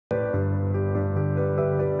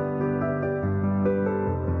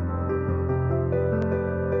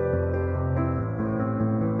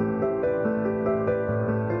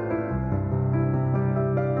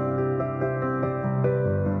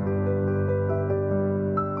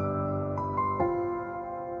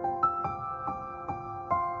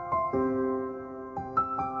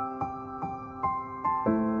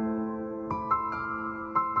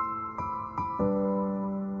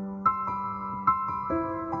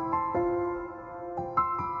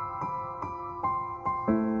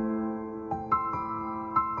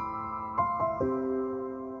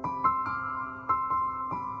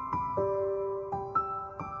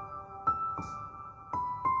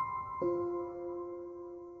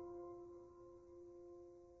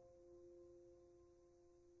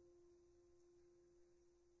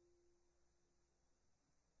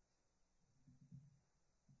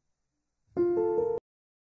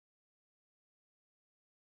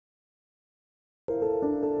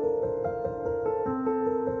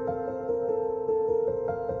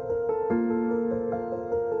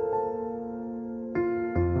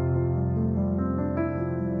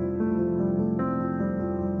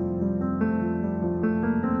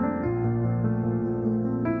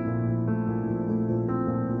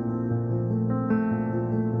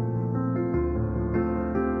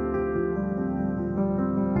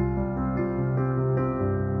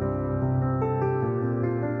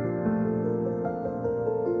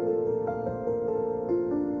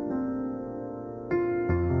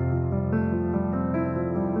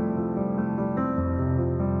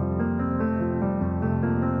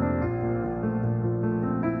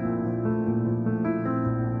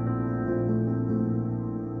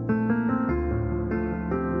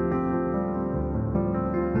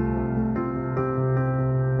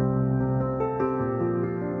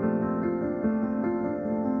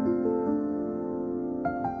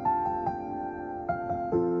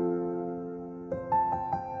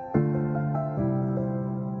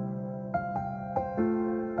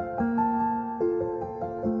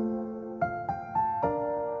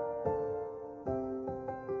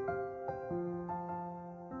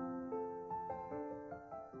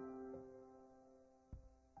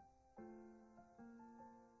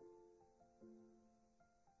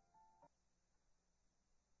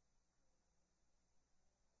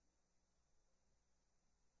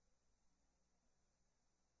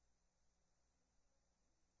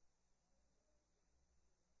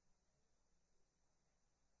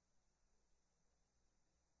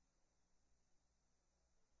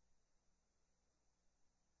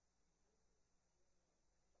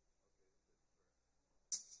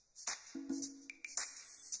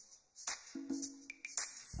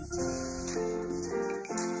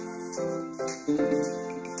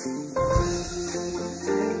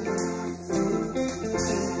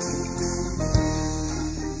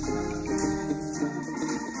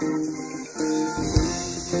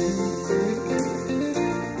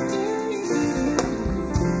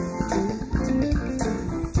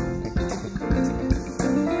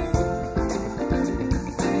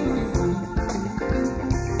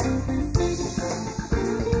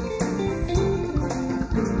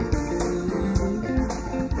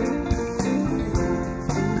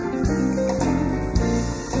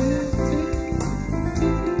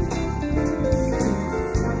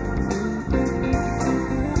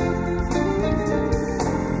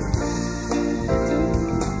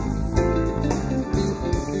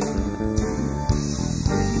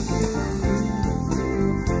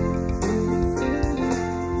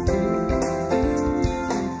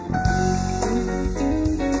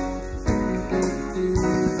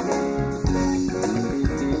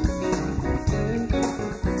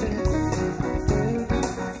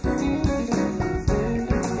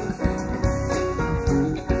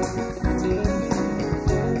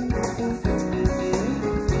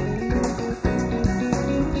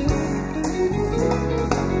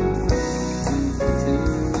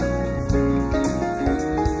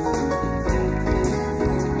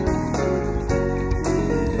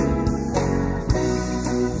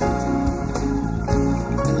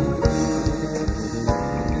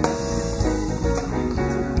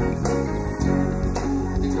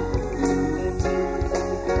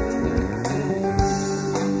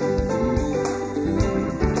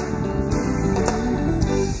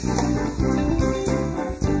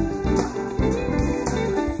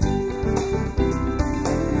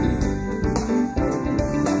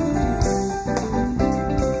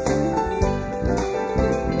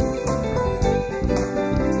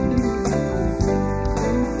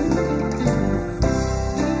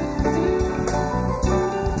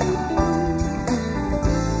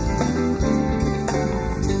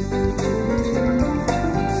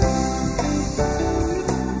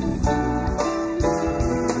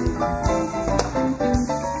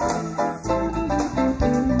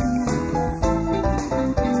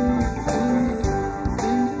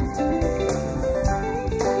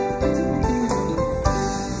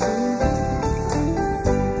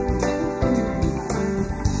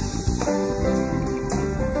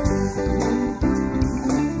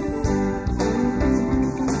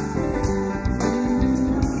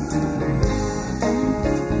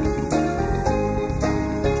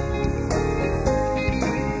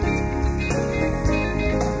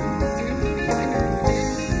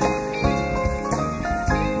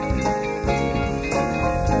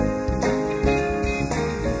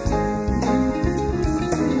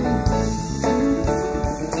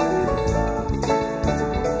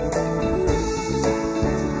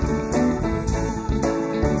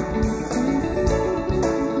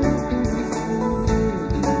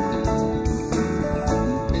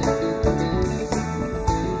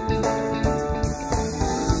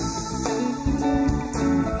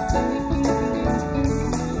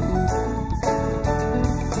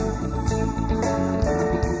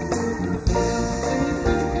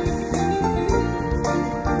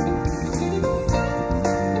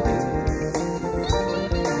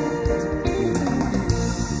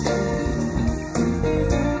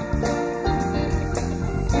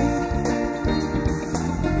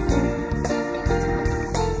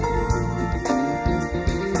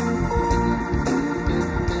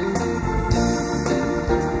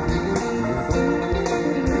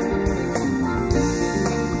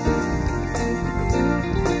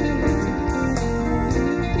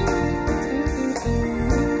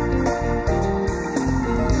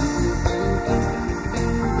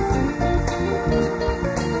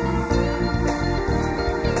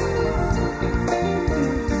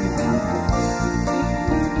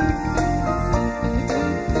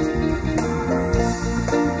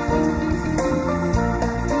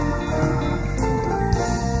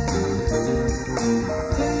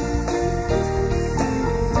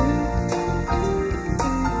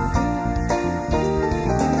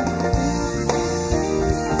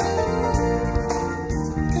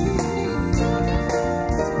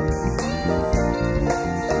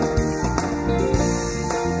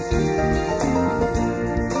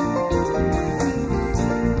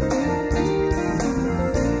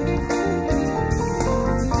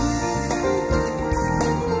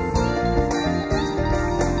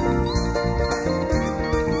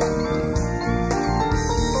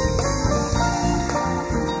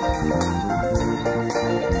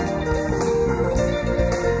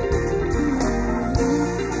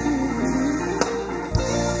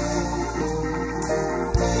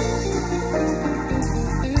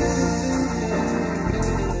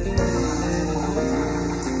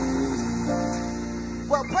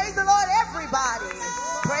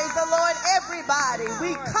everybody.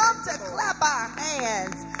 We come to clap our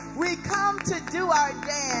hands. We come to do our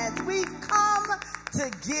dance. We've come to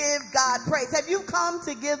give God praise. Have you come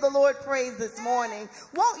to give the Lord praise this morning?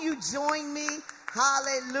 Won't you join me?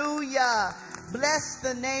 Hallelujah. Bless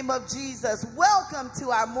the name of Jesus. Welcome to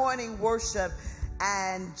our morning worship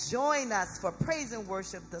and join us for praise and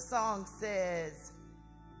worship. The song says,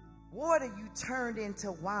 water you turned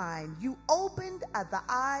into wine. You opened the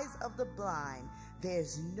eyes of the blind.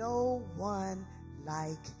 There's no one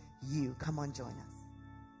like you. Come on, join us.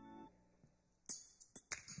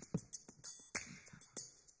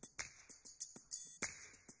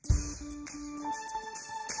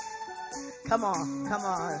 Come on, come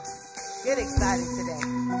on. Get excited today.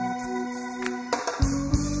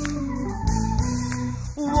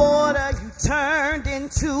 Water you turned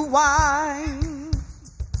into wine.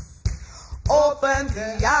 Open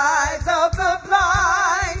the eyes of the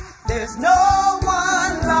blind. There's no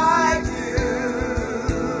one like you.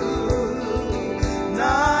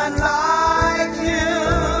 None like you.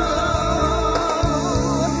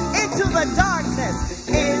 Into the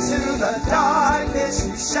darkness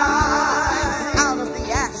you shine. Out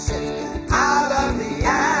of the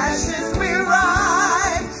ashes we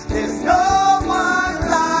rise. There's no one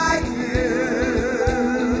like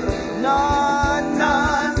you. None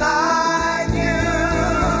like you.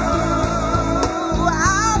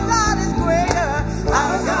 Our God is greater.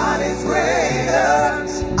 Our God is greater.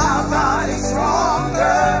 Our God is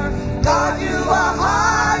stronger. God, you are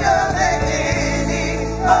higher than any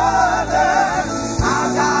other.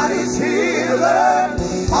 Our God is healer.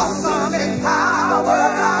 Awesome in power.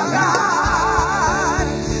 Our God.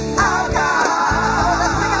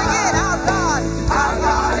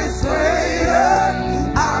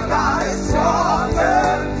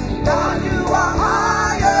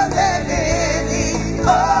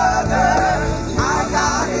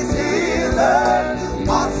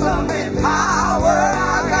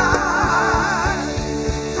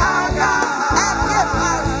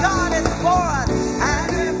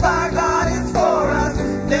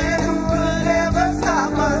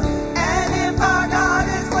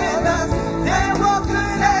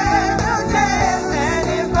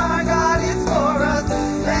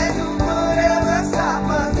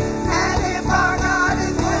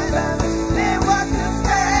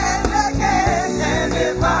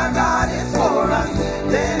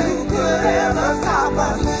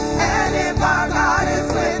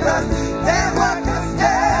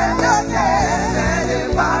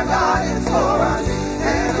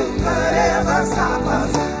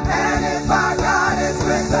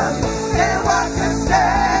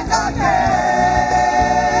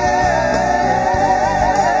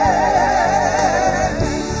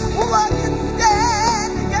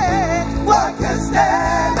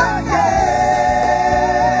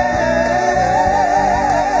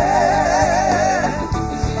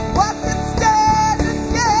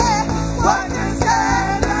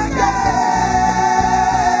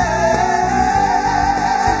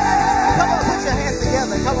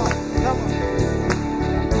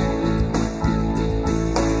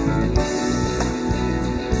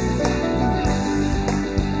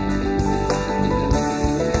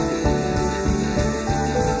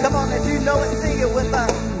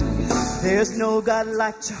 There's no God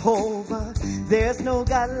like Jehovah. There's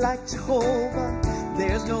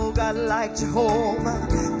no God like Jehovah.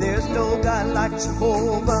 There's no God like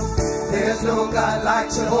Jehovah. There's no God like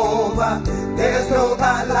Jehovah. There's no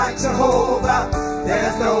God like Jehovah.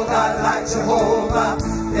 There's no God like Jehovah.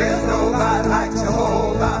 There's no God like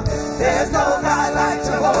Jehovah. There's no God like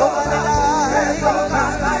Jehovah. There's no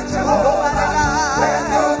God like Jehovah. There's no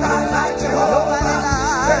God like Jehovah.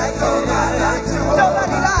 There's no God like Jehovah.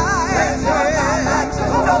 There's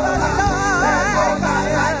no God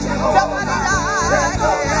like Jehovah.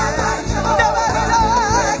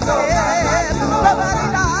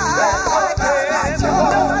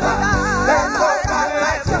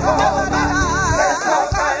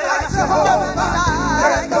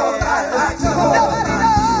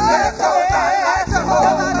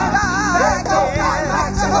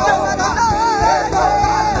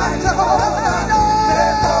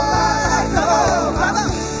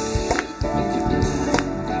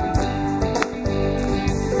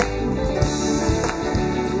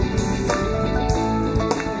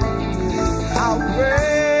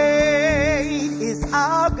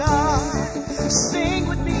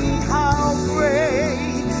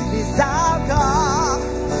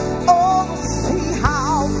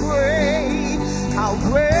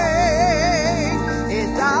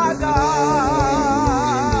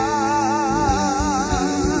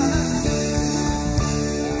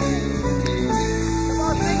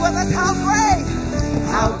 How great,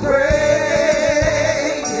 how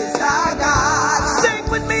great is our God. Sing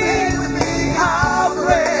with me, how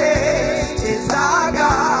great is our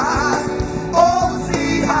God. Oh,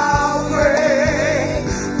 see how great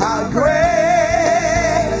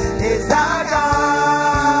is our God.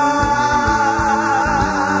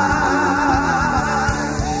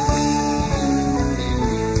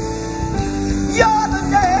 You're the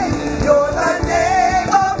name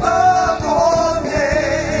above all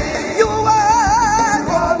names. You are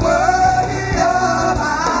worthy of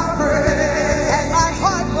our praise. And my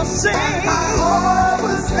heart will sing,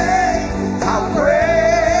 how great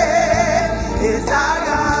is our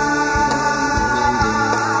God.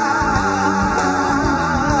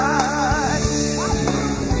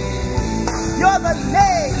 You're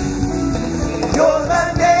the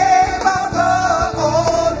name above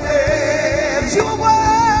all names. You are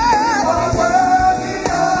worthy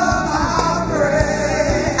of our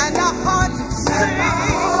praise. And our hearts will sing,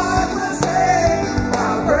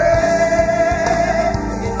 how great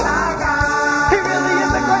is our God. He really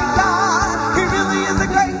is a great God. He really is a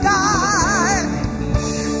great God.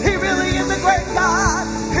 He really is a great God.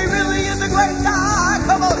 He really is a great God.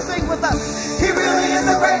 Come on, sing with us. He really is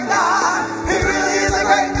a great God. He really is a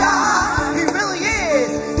great God. He really is.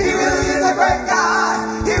 He really is a great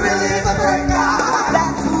God. He really is a great God.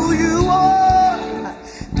 That's who you are.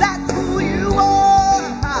 That's who you are.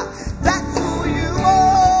 That's who you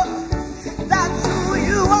are. That's who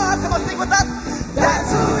you are. Come on, sing with us.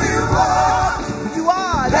 That's who you are. You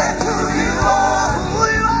are. That's who you are. Who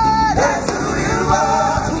you are. That's who you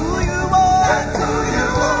are. Who you are. That's who you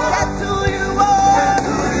are. That's who you are.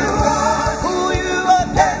 Who you are.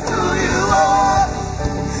 That's who you are.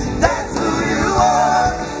 That's who you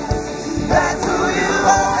are. That's who you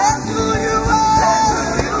are. That's who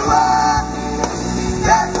you are.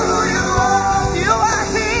 That's who you are. You are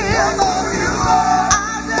healed. That's who you are.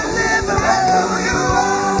 Our deliverer. That's who you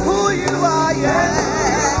are. Who you are. Yes.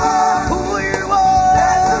 Who you are.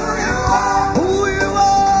 That's who you are. Who you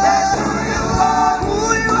are. That's who you are. Who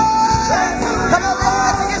you are. That's who you are. Come on,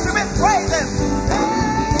 let's the instrument. Praise him.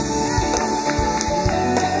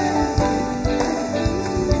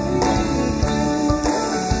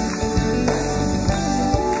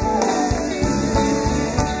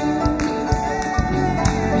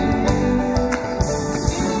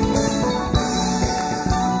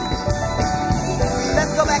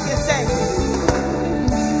 Let's go back and say,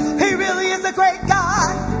 he really is a great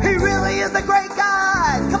God. He really is a great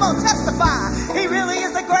God. Come on, testify. He really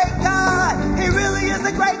is a great God. He really is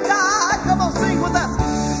a great God. Come on, sing with us.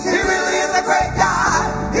 He really is a great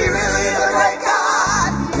God. He really is a great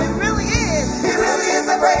God. He really is. He really is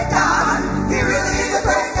a great God. He really is a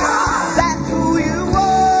great God. That's who you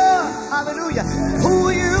are. Hallelujah. Who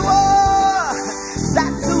you are.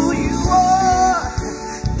 That's who you are.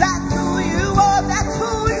 That's who you are. That's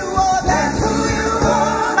who you are. That's who you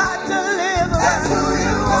are. My deliverer. That's who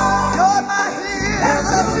you are. You're my healer. That's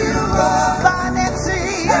who you are. Find and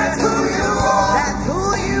see. That's who you are. That's who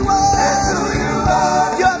you are. That's who you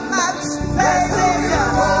are. You're my savior.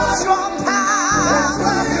 Strong tower. That's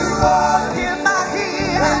who you are. You're my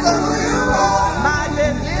healer. That's who you are. My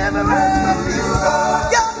deliverer. That's who you are.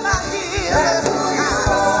 You're my healer. That's who you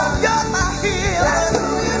are. You're my healer. That's who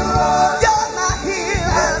you are. You're my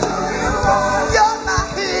healer. That's who you are. You're my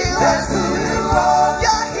healer. That's who you are.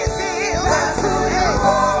 You're his healer. That's who you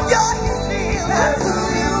are. You're his healer. That's who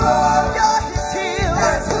you are. You're his healer.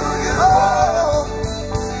 That's who you are.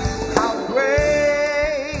 How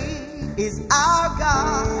great is our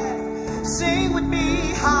God. Sing with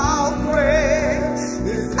me, how great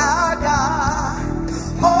is our God.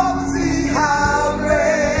 Oh, see how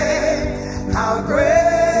great is our God. Is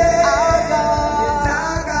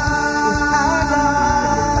our God. Is our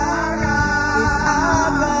God.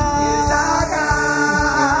 Is our God. Is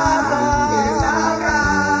our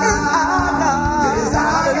God. Is our God. Is our God. Is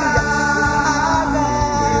our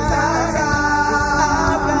God.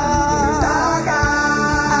 Is our God.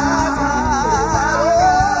 Is our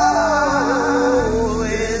God. Oh,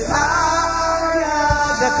 is our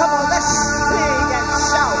God. Now come on, let's sing and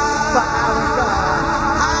shout for our God.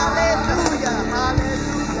 Hallelujah.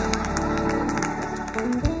 Hallelujah.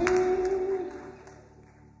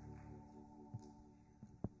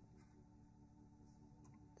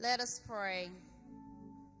 Let us pray.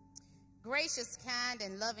 Gracious, kind,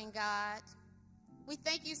 and loving God, we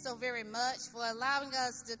thank you so very much for allowing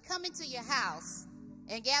us to come into your house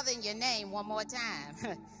and gather in your name one more time.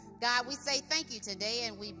 God, we say thank you today,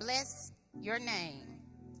 and we bless your name.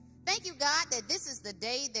 Thank you, God, that this is the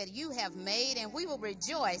day that you have made, and we will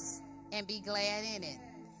rejoice and be glad in it.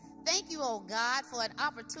 Thank you, oh God, for an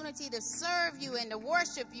opportunity to serve you and to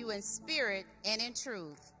worship you in spirit and in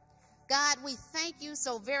truth. God, we thank you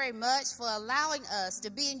so very much for allowing us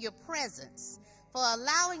to be in your presence, for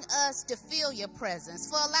allowing us to feel your presence,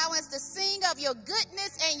 for allowing us to sing of your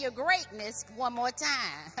goodness and your greatness one more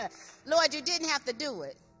time. Lord, you didn't have to do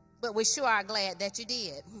it, but we sure are glad that you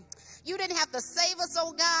did. You didn't have to save us,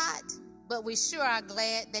 oh God, but we sure are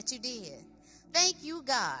glad that you did. Thank you,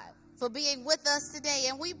 God, for being with us today.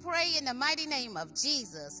 And we pray in the mighty name of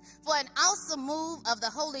Jesus for an awesome move of the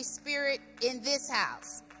Holy Spirit in this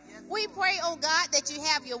house. We pray, oh God, that you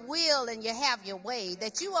have your will and you have your way,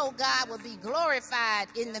 that you, oh God, will be glorified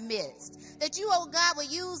in the midst, that you, oh God, will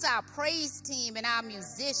use our praise team and our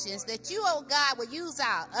musicians, that you, oh God, will use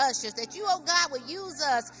our ushers, that you, oh God, will use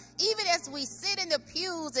us even as we sit in the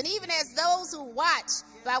pews and even as those who watch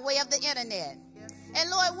by way of the internet. And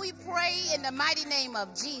Lord, we pray in the mighty name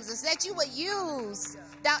of Jesus that you would use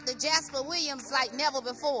Dr. Jasper Williams like never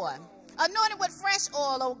before. Anointed with fresh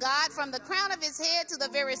oil, oh God, from the crown of his head to the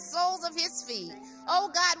very soles of his feet. Oh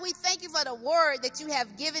God, we thank you for the word that you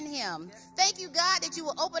have given him. Thank you, God, that you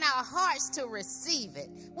will open our hearts to receive it.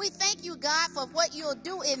 We thank you, God, for what you'll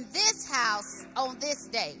do in this house on this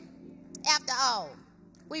day. After all,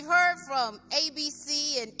 we've heard from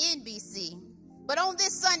ABC and NBC, but on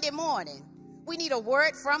this Sunday morning, we need a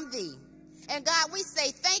word from thee. And God, we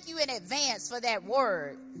say thank you in advance for that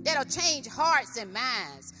word that'll change hearts and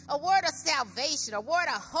minds. A word of salvation, a word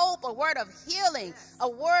of hope, a word of healing, a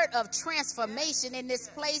word of transformation in this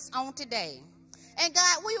place on today. And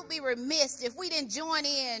God, we would be remiss if we didn't join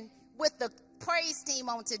in with the praise team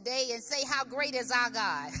on today and say how great is our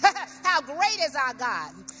God. How great is our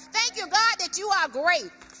God. Thank you, God, that you are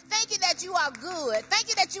great. Thank you that you are good. Thank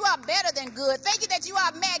you that you are better than good. Thank you that you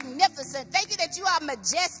are magnificent. Thank you that you are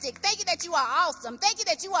majestic. Thank you that you are awesome. Thank you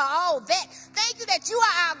that you are all that. Thank you that you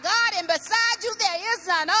are our God, and beside you there is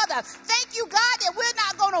none other. Thank you, God, that we're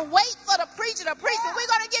not going to wait for the preacher to preach, but we're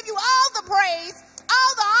going to give you all the praise,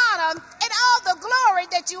 all the honor, and all the glory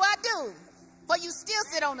that you are due. For you still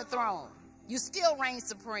sit on the throne. You still reign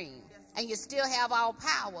supreme, and you still have all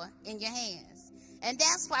power in your hands. And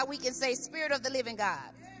that's why we can say, Spirit of the living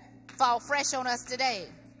God, fall fresh on us today.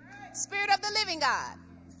 Spirit of the living God,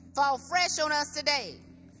 fall fresh on us today.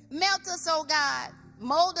 Melt us, oh God.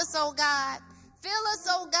 Mold us, oh God. Fill us,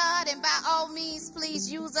 oh God. And by all means,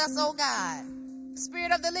 please use us, oh God.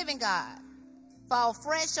 Spirit of the living God, fall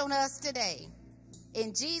fresh on us today.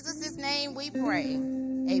 In Jesus' name we pray.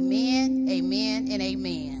 Amen, amen, and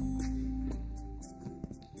amen.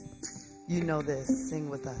 You know this. Sing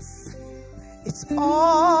with us. It's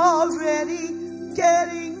already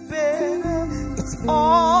getting better. It's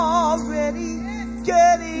already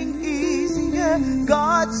getting easier.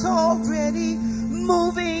 God's already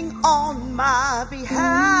moving on my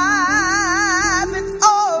behalf. It's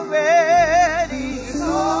already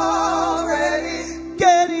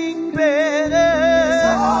getting better. It's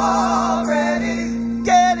already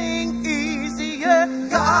getting easier.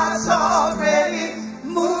 God's already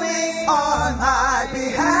moving on my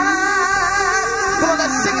behalf. Come on,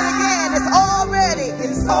 let's sing it again. It's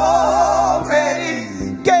already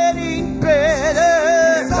getting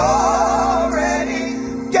better. It's already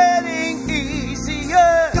getting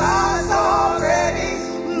easier. God's already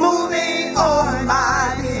moving on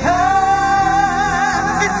my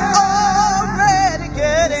behalf. It's already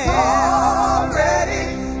getting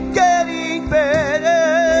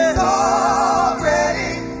better. It's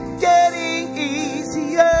already getting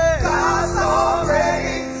easier. God's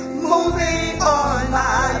already moving on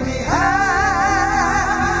my behalf.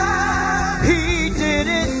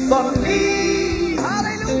 For me,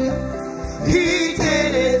 hallelujah, he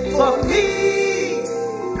did it for me,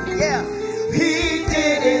 yeah, he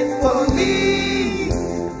did it for me,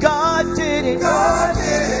 God did it,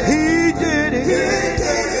 he did it,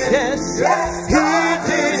 yes, he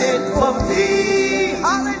did it for me,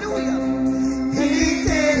 hallelujah, he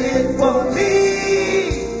did it for me,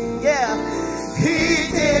 yeah,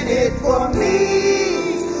 he did it for me,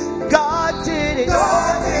 God did it,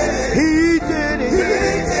 he did it.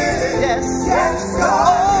 Yes,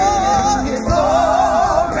 oh, it's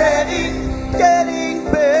already getting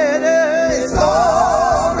better. It's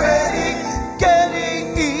already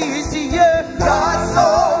getting easier. God's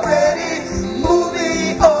already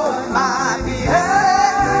moving on my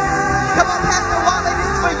behalf. Come on, Pastor Wally, this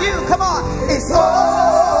is for you. Come on. It's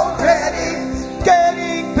already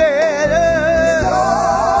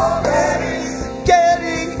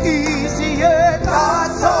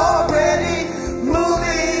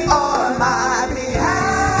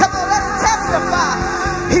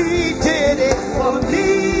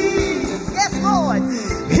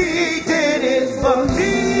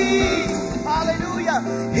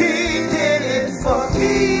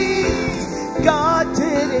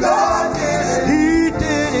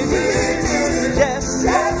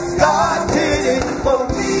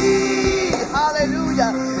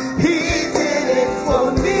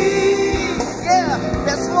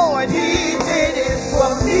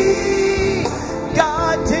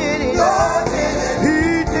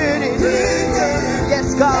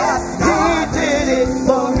God, he did it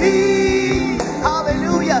for me.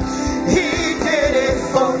 Hallelujah. He did it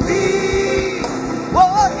for me.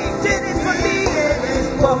 Oh, he did it for me.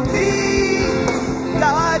 For me.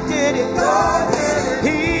 God did it. God did it.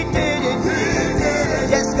 He did it. He did it.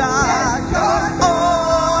 Yes, God.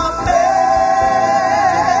 Oh, man.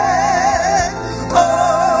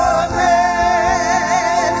 Oh,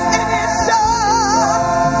 man. It is so.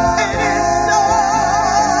 It is so.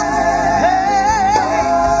 Hey,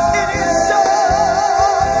 it is so.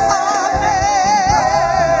 Amen.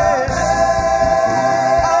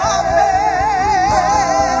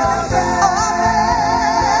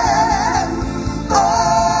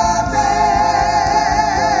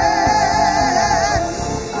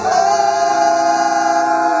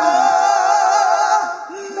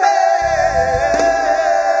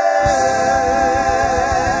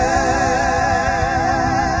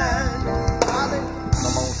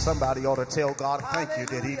 Somebody ought to tell God thank you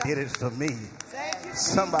that he did it for me.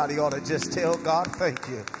 Somebody ought to just tell God thank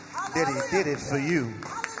you that he did it for you.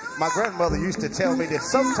 My grandmother used to tell me that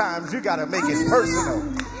sometimes you got to make it personal.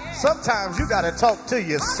 Sometimes you got to talk to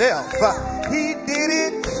yourself. He did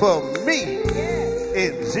it for me.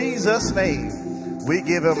 In Jesus' name, we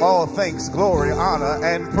give him all thanks, glory, honor,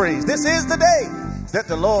 and praise. This is the day that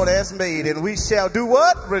the Lord has made, and we shall do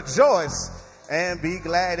what? Rejoice and be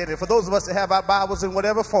glad in it. For those of us that have our Bibles in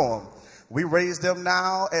whatever form, we raise them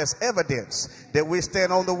now as evidence that we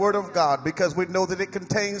stand on the word of God, because we know that it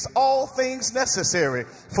contains all things necessary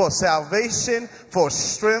for salvation, for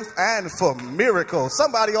strength, and for miracles.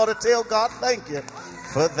 Somebody ought to tell God thank you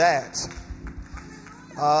for that.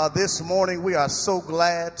 This morning we are so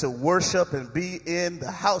glad to worship and be in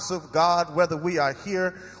the house of God. Whether we are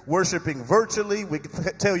here worshiping virtually, we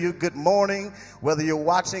tell you good morning. Whether you're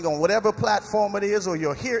watching on whatever platform it is, or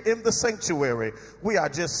you're here in the sanctuary, we are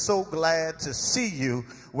just so glad to see you,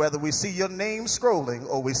 whether we see your name scrolling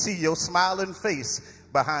or we see your smiling face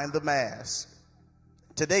behind the mask.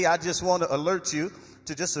 Today I just want to alert you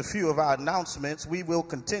to just a few of our announcements. We will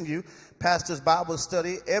continue Pastor's Bible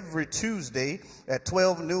Study every Tuesday at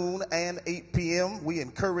 12 noon and 8 p.m. We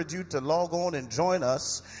encourage you to log on and join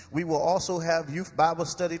us. We will also have Youth Bible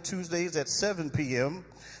Study Tuesdays at 7 p.m.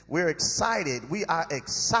 We're excited. We are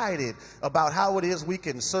excited about how it is we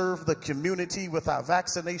can serve the community with our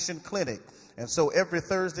vaccination clinic. And so every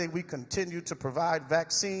Thursday we continue to provide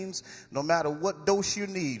vaccines, no matter what dose you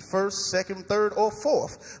need, first, second, third, or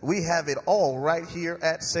fourth. We have it all right here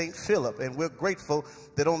at St. Philip. And we're grateful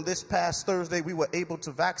that on this past Thursday we were able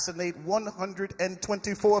to vaccinate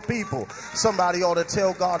 124 people. Somebody ought to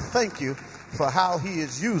tell God thank you for how he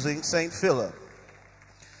is using St. Philip.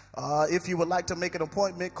 If you would like to make an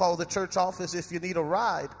appointment, call the church office. If you need a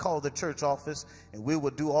ride, call the church office, and we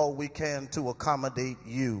will do all we can to accommodate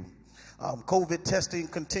you. COVID testing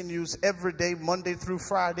continues every day, Monday through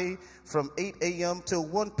Friday, from 8 a.m. till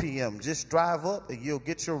 1 p.m. Just drive up and you'll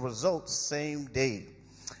get your results same day.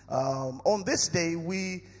 On this day,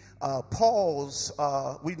 we pause.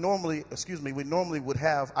 We normally would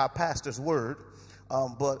have our pastor's word,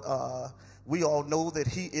 but we all know that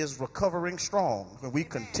he is recovering strong, and we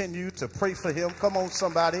continue to pray for him. Come on,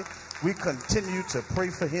 somebody. We continue to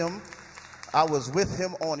pray for him. I was with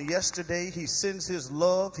him on yesterday. He sends his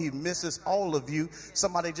love. He misses all of you.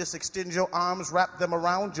 Somebody just extend your arms, wrap them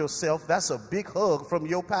around yourself. That's a big hug from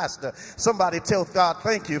your pastor. Somebody tell God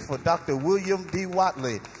thank you for Dr. William D.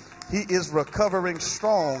 Watley. He is recovering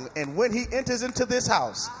strong, and when he enters into this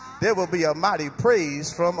house, there will be a mighty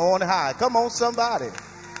praise from on high. Come on, somebody.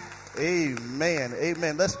 Amen.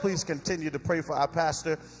 Amen. Let's please continue to pray for our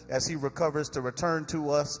pastor as he recovers to return to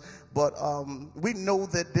us. But we know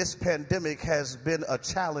that this pandemic has been a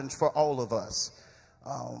challenge for all of us.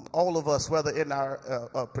 All of us, whether in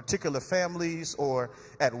our particular families or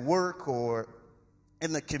at work or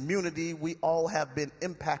in the community, we all have been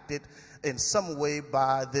impacted in some way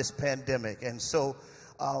by this pandemic. And so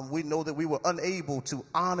we know that we were unable to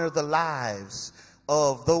honor the lives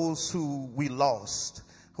of those who we lost,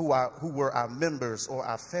 who were our members or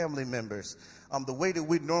our family members, the way that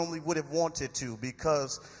we normally would have wanted to,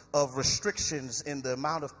 because of restrictions in the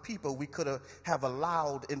amount of people we could have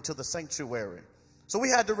allowed into the sanctuary. So we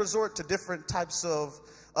had to resort to different types of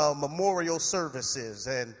memorial services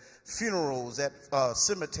and funerals at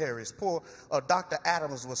cemeteries. Poor Dr.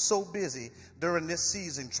 Adams was so busy during this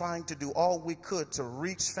season trying to do all we could to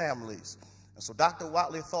reach families. And so Dr.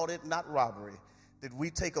 Watley thought it not robbery that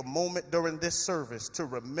we take a moment during this service to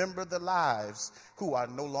remember the lives who are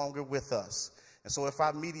no longer with us. And so if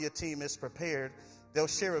our media team is prepared, they'll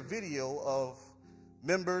share a video of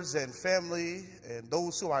members and family and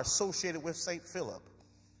those who are associated with St. Philip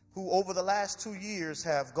who over the last 2 years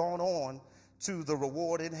have gone on to the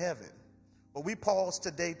reward in heaven. But we pause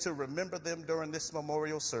today to remember them during this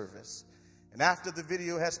memorial service. And after the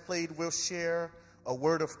video has played, we'll share a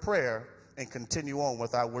word of prayer and continue on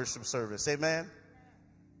with our worship service. Amen.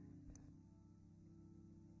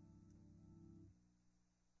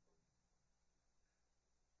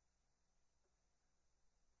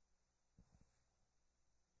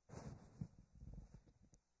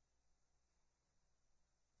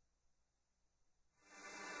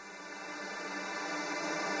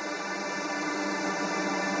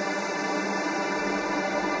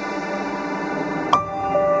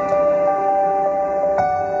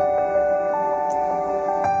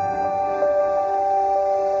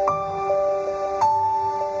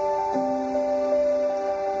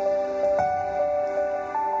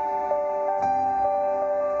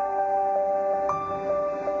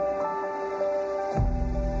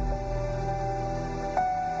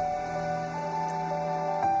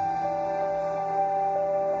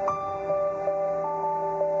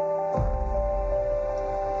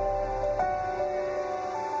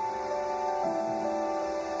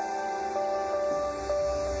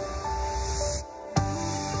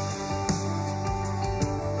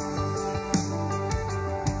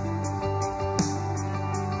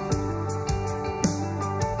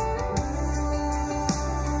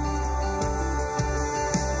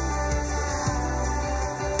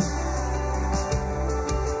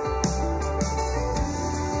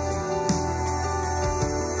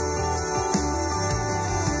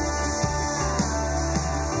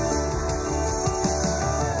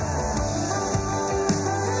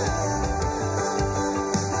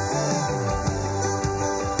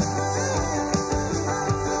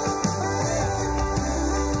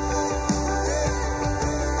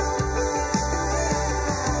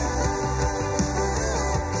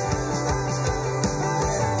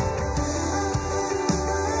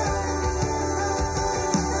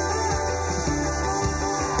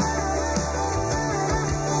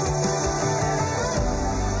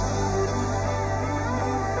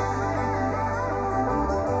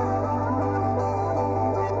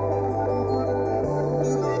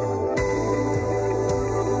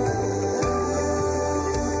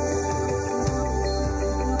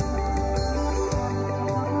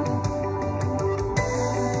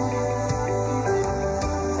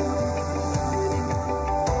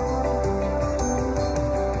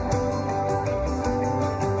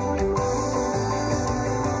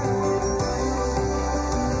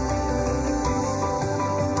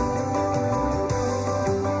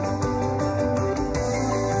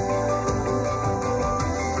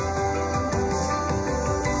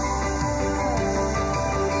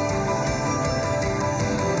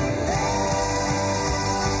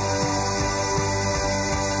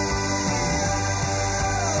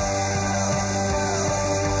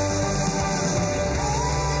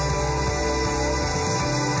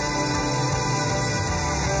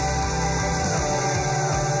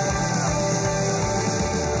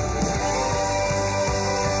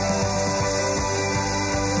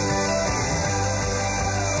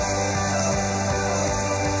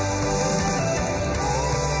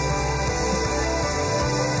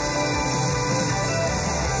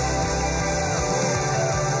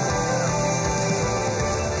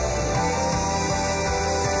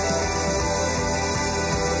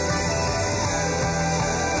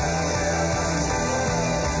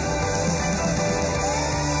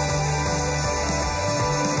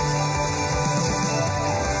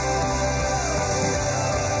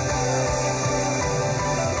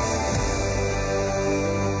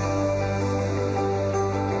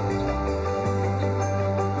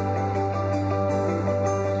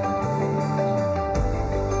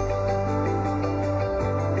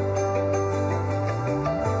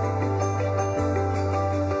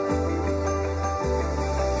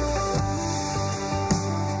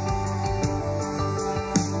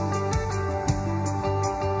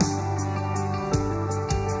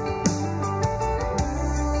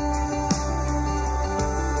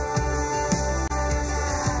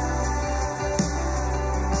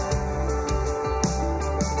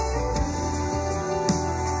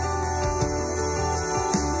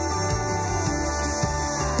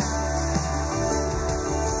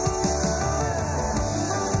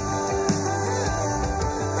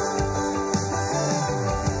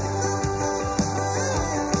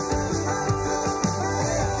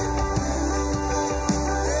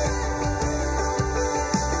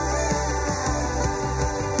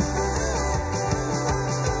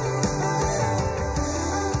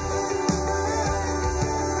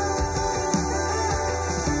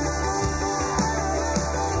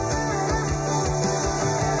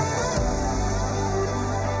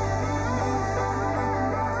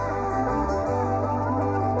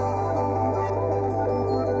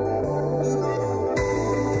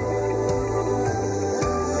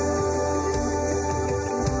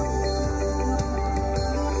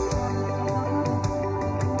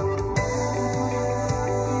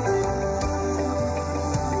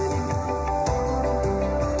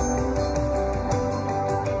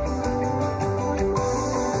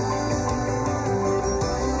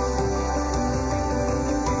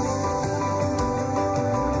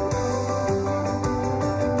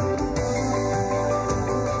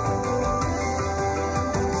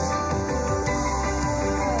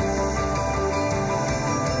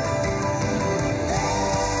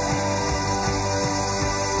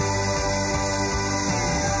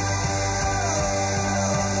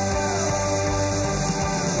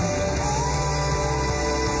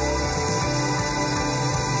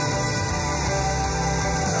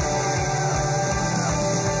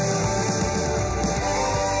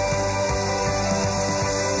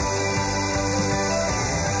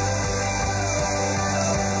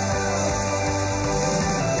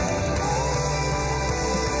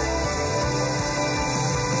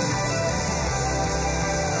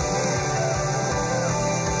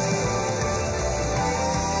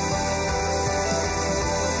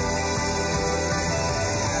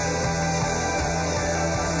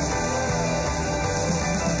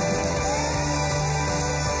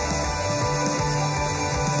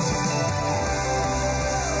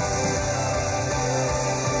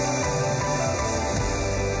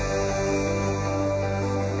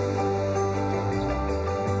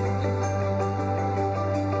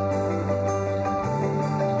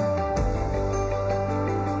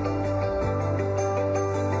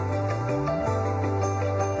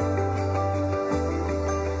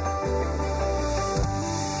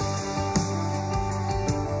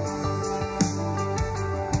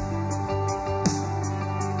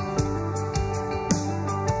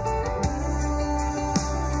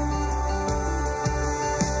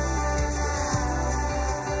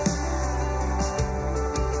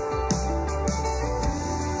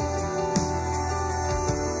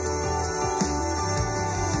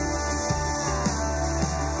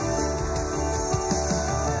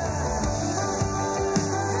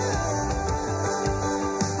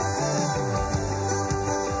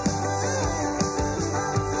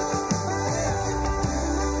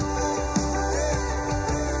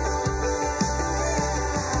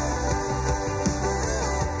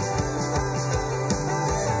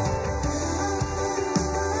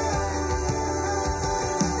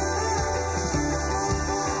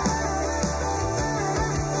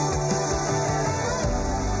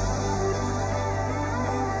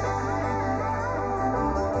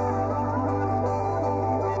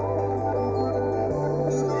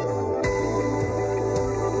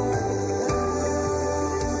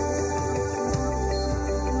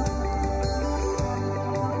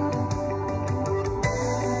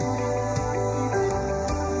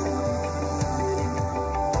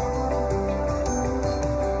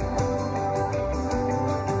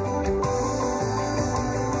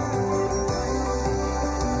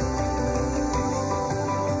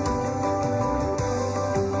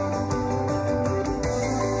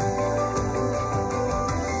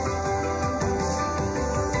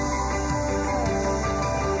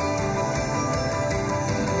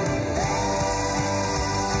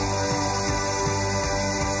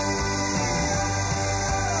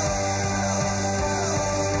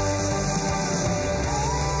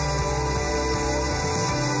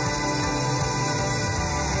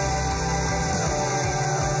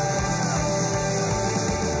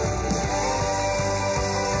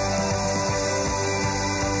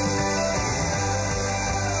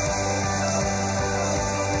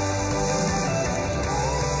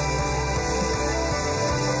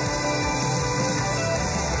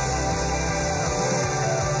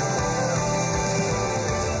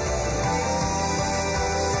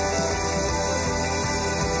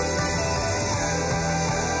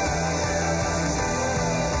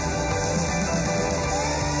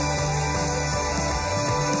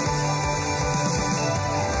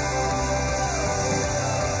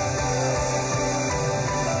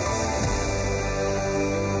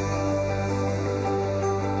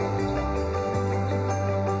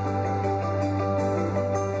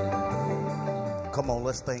 Come on,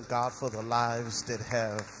 let's thank God for the lives that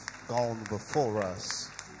have gone before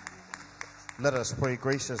us. Let us pray.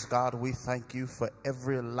 Gracious God, we thank you for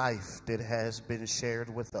every life that has been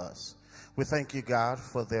shared with us. We thank you, God,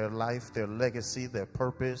 for their life, their legacy, their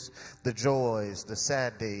purpose, the joys, the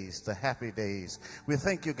sad days, the happy days. We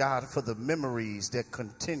thank you, God, for the memories that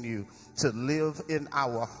continue to live in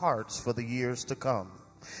our hearts for the years to come.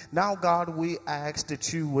 Now, God, we ask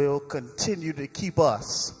that you will continue to keep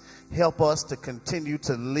us. Help us to continue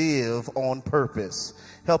to live on purpose.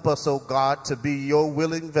 Help us, oh God, to be your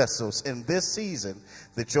willing vessels in this season,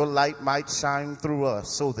 that your light might shine through us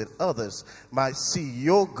so that others might see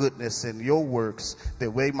your goodness and your works, that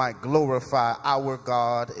we might glorify our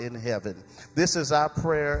God in heaven. This is our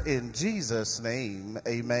prayer in Jesus' name.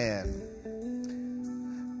 Amen.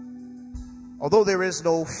 Although there is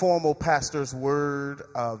no formal pastor's word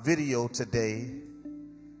video today,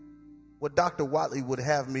 what Dr. Watley would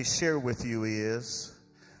have me share with you is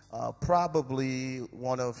probably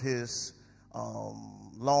one of his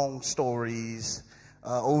long stories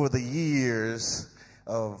over the years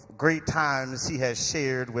of great times he has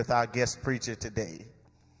shared with our guest preacher today.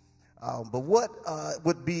 But what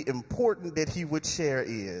would be important that he would share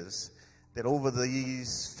is that over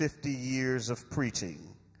these 50 years of preaching,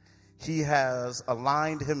 he has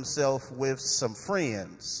aligned himself with some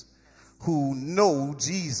friends who know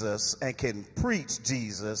Jesus and can preach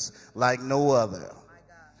Jesus like no other.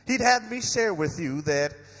 He'd have me share with you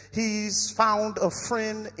that he's found a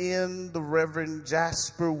friend in the Reverend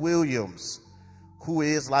Jasper Williams, who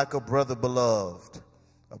is like a brother beloved,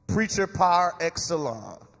 a preacher par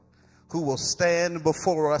excellence, who will stand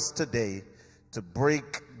before us today to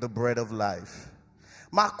break the bread of life.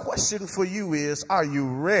 My question for you is, are you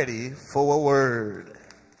ready for a word?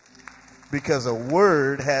 Because a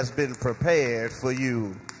word has been prepared for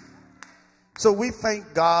you. So we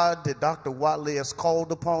thank God that Dr. Watley has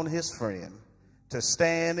called upon his friend to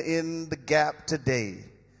stand in the gap today,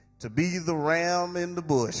 to be the ram in the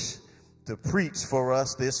bush, to preach for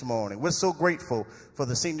us this morning. We're so grateful for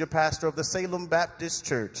the senior pastor of the Salem Baptist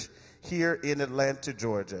Church here in Atlanta,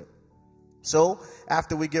 Georgia. So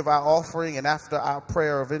after we give our offering and after our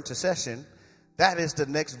prayer of intercession, that is the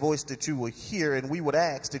next voice that you will hear, and we would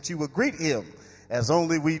ask that you would greet him as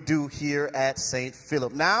only we do here at St.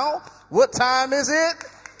 Philip. Now, what time is it?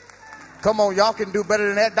 Come on, y'all can do better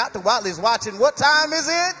than that. Dr. Watley's watching. What time is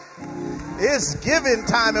it? It's giving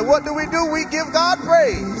time. And what do? We give God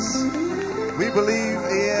praise. We believe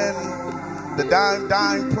in the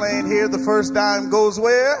dime plan here. The first dime goes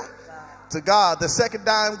where? To God. The second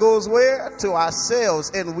dime goes where? To ourselves.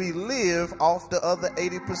 And we live off the other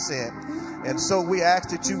 80%. And so we ask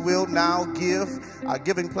that you will now give. Our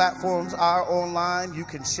giving platforms are online. You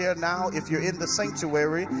can share now. If you're in the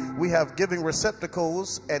sanctuary, we have giving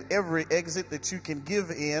receptacles at every exit that you can give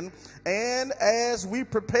in. And as we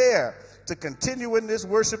prepare to continue in this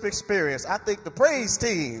worship experience, I think the praise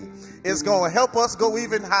team is going to help us go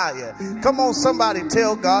even higher. Come on, somebody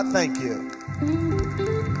tell God thank you.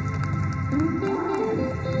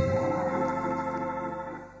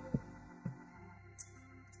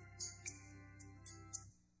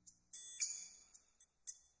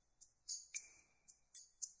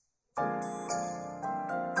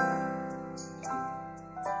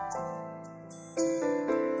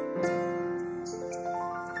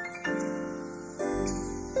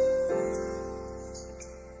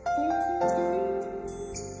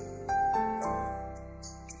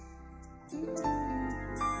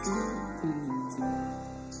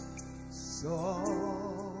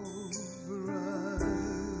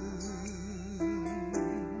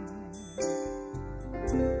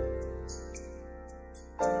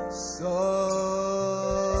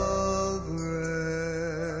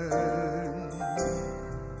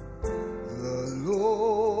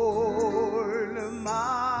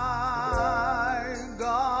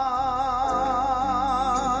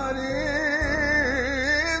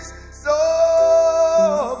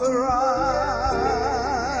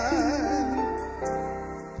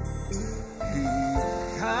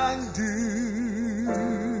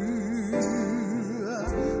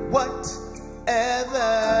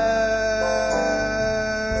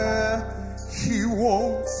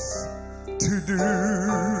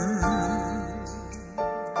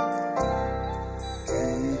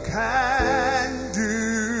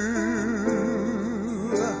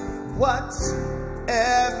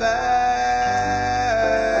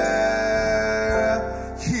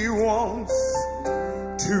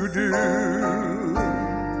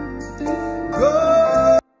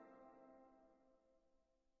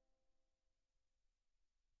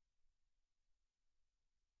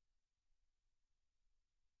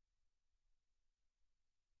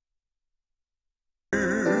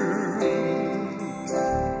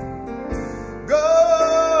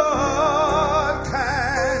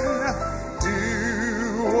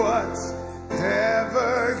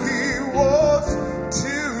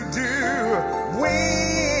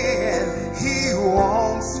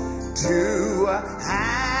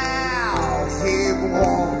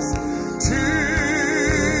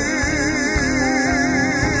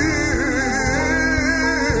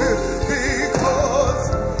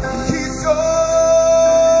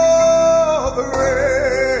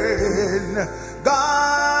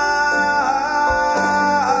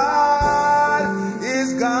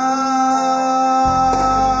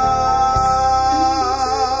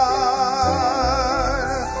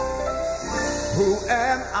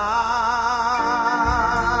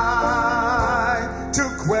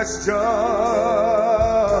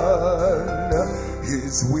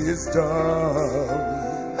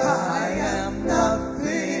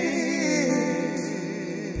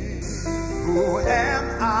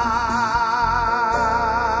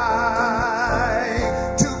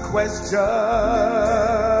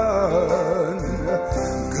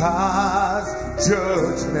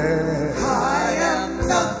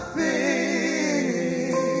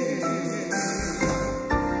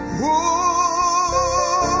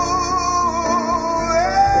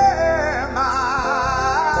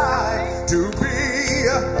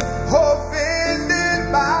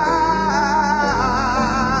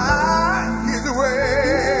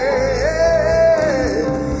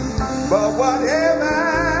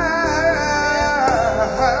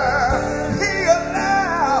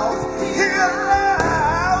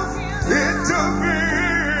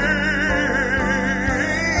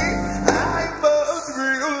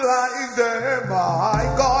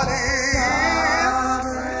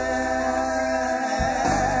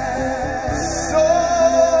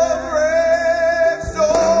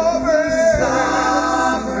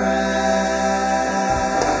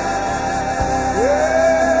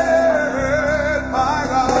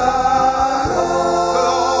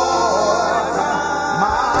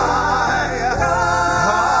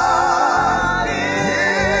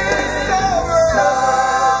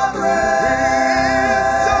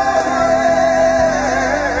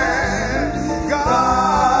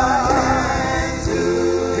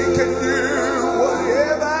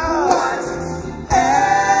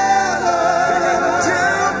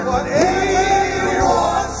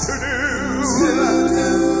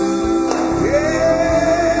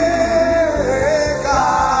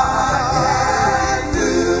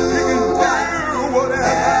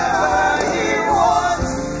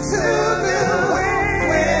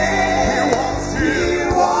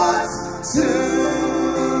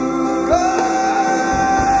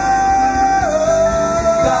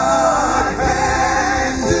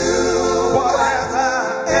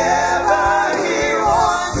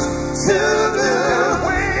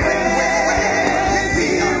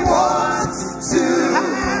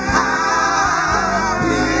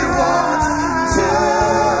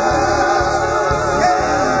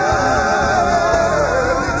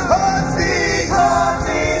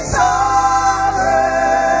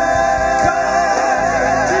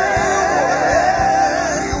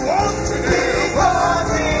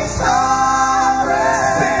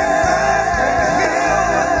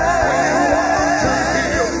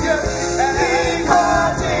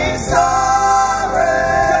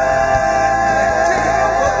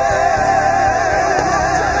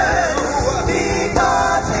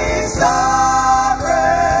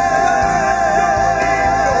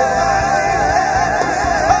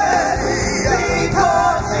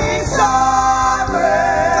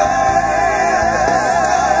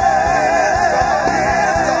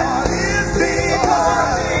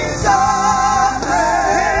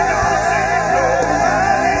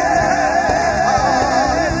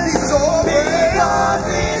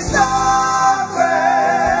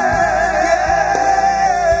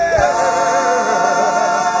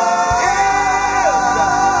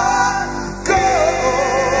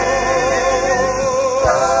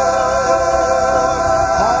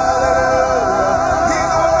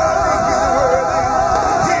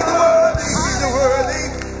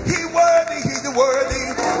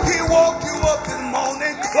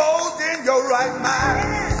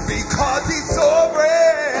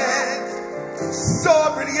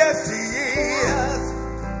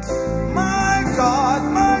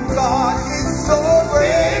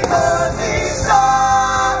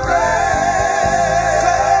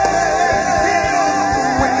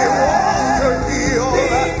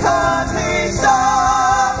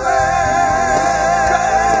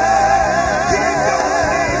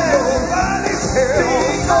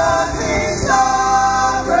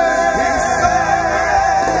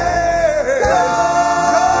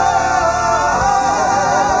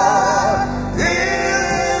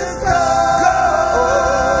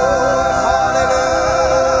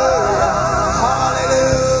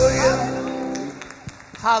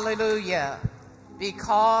 Hallelujah.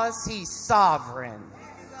 Because he's sovereign.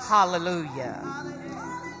 Hallelujah.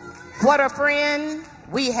 What a friend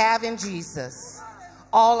we have in Jesus.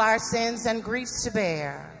 All our sins and griefs to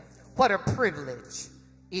bear. What a privilege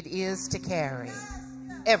it is to carry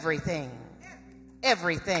everything,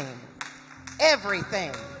 everything,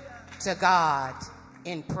 everything to God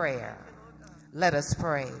in prayer. Let us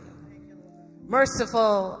pray.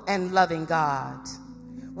 Merciful and loving God,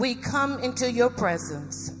 we come into your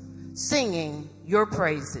presence singing your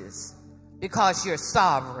praises because you're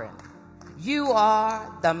sovereign. You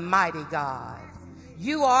are the mighty God.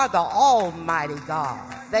 You are the almighty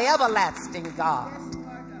God, the everlasting God.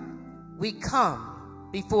 We come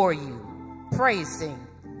before you praising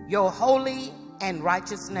your holy and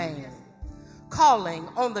righteous name, calling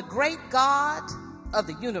on the great God of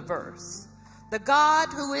the universe, the God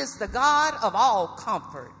who is the God of all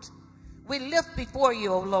comfort. We lift before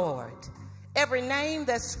you, O Lord, every name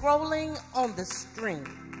that's scrolling on the screen,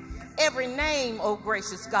 every name, O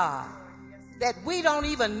gracious God, that we don't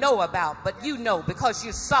even know about, but you know because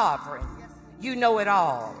you're sovereign. You know it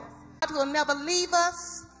all. God will never leave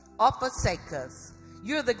us or forsake us.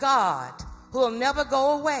 You're the God who will never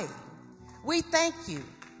go away. We thank you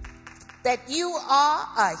that you are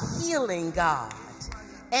a healing God,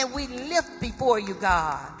 and we lift before you,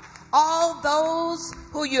 God, all those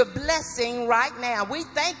who you're blessing right now. We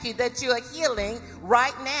thank you that you're healing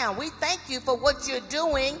right now. We thank you for what you're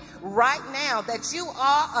doing right now, that you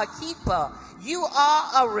are a keeper. You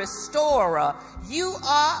are a restorer. You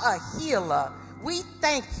are a healer. We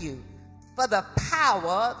thank you for the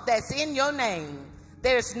power that's in your name.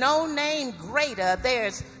 There's no name greater.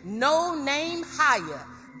 There's no name higher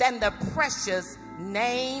than the precious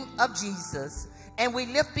name of Jesus. And we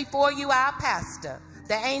lift before you our pastor,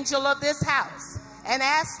 the angel of this house, and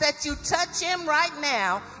ask that you touch him right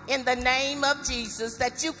now in the name of Jesus,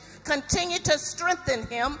 that you continue to strengthen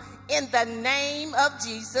him in the name of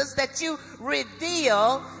Jesus, that you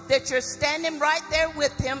reveal that you're standing right there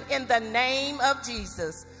with him in the name of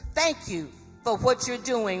Jesus. Thank you for what you're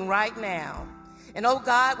doing right now. And oh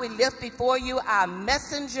God, we lift before you our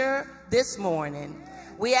messenger this morning.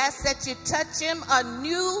 We ask that you touch him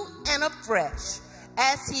anew and afresh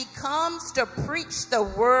as he comes to preach the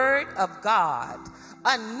word of God.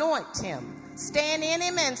 Anoint him. Stand in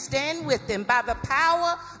him and stand with him by the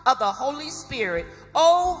power of the Holy Spirit.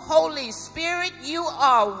 Oh, Holy Spirit, you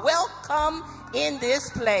are welcome in this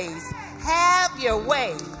place. Have your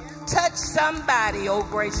way. Touch somebody, oh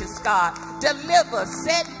gracious God. Deliver,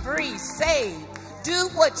 set free, save. Do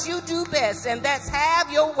what you do best, and that's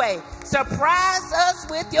have your way. Surprise us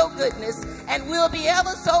with your goodness, and we'll be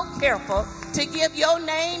ever so careful to give your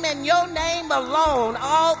name and your name alone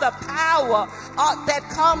all the power that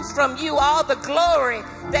comes from you, all the glory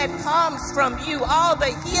that comes from you, all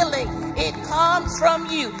the healing, it comes from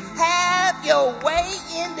you. Have your way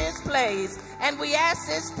in this place. And we ask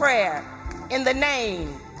this prayer in the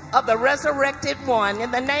name of the resurrected one.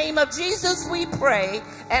 In the name of Jesus we pray,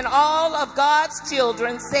 and all of God's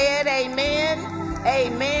children said amen,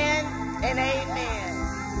 amen, and amen.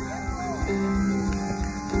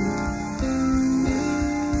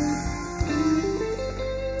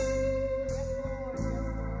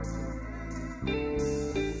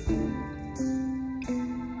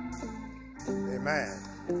 Amen.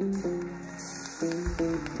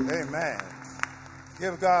 Amen.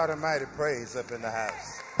 Give God a mighty praise up in the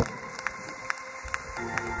house.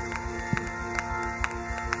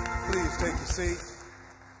 Please take your seat.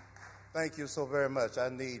 Thank you so very much. I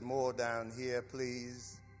need more down here.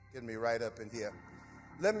 Please get me right up in here.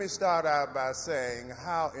 Let me start out by saying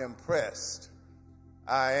how impressed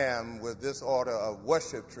I am with this order of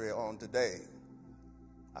worshipry on today.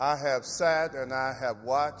 I have sat and I have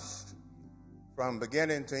watched from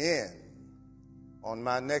beginning to end. On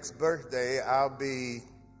my next birthday, I'll be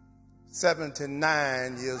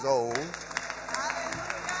 79 years old.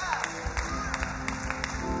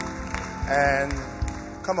 And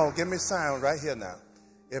come on, give me sound right here now.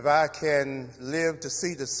 If I can live to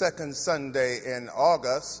see the second Sunday in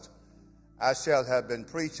August, I shall have been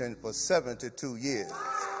preaching for 72 years.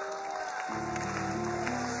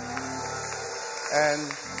 And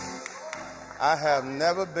I have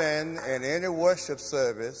never been in any worship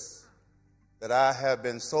service that I have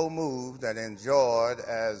been so moved and enjoyed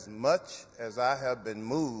as much as I have been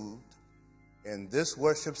moved in this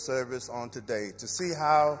worship service on today. To see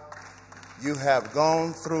how you have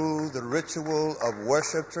gone through the ritual of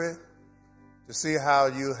worshipry, to see how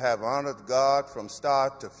you have honored God from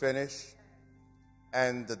start to finish,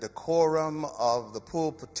 and the decorum of the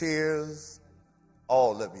pulpiteers,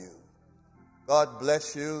 all of you. God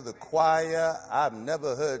bless you. The choir, I've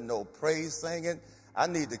never heard no praise singing. I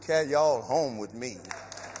need to carry y'all home with me.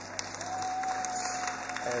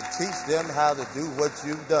 and teach them how to do what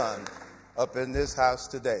you've done up in this house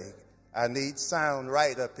today. I need sound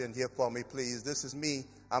right up in here for me, please. This is me.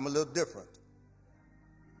 I'm a little different.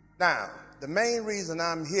 Now, the main reason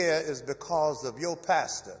I'm here is because of your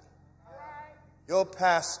pastor. Your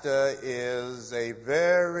pastor is a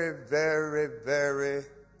very, very, very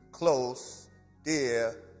close,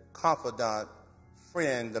 dear, confidant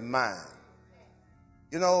friend of mine.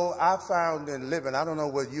 You know, I found in living, I don't know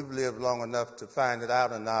whether you've lived long enough to find it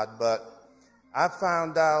out or not, but I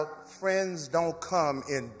found out friends don't come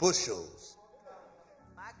in bushels.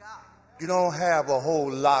 You don't have a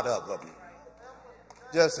whole lot of them.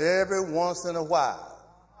 Just every once in a while,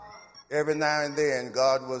 every now and then,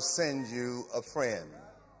 God will send you a friend.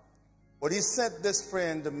 Well, he sent this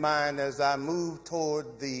friend of mine as I moved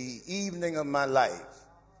toward the evening of my life.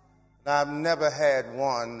 And I've never had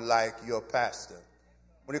one like your pastor.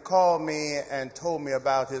 When he called me and told me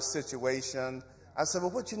about his situation, I said,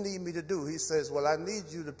 well, what you need me to do? He says, well, I need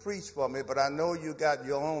you to preach for me, but I know you got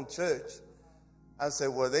your own church. I said,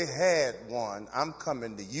 well, they had one. I'm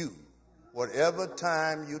coming to you. Whatever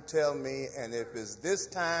time you tell me, and if it's this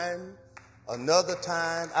time, another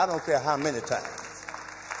time, I don't care how many times,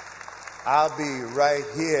 I'll be right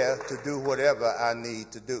here to do whatever I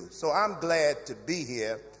need to do. So I'm glad to be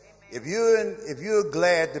here. If you're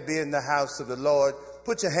glad to be in the house of the Lord,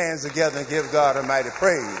 put your hands together and give God a mighty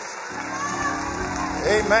praise.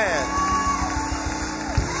 Amen.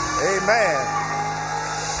 Amen.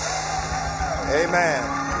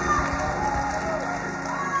 Amen.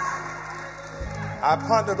 I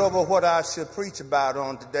pondered over what I should preach about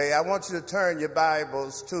on today. I want you to turn your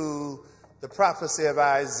Bibles to the prophecy of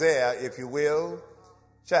Isaiah, if you will,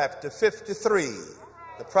 chapter 53.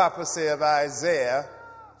 The prophecy of Isaiah,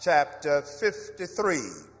 chapter 53.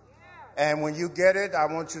 And when you get it, I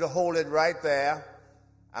want you to hold it right there.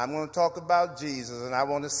 I'm going to talk about Jesus, and I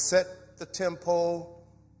want to set the tempo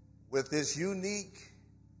with this unique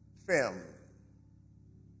film.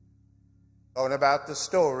 Talking about the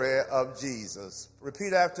story of Jesus.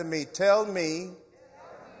 Repeat after me. Tell me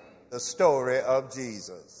the story of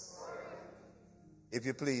Jesus. If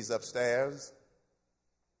you please, upstairs.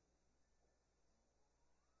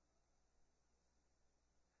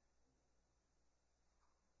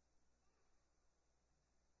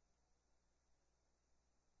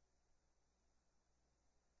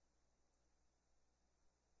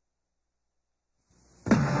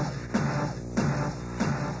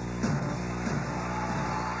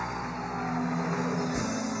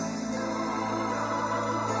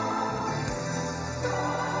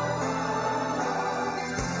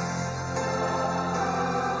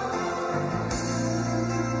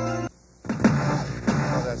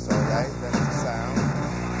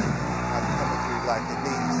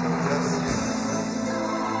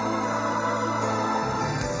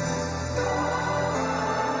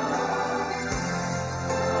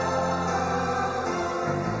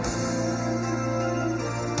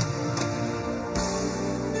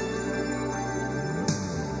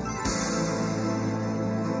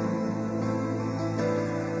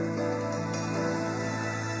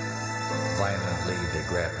 They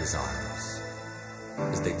grabbed his arms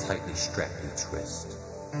as they tightly strapped each wrist.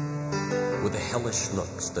 With the hellish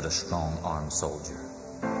looks that a strong-armed soldier,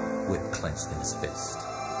 whip clenched in his fist.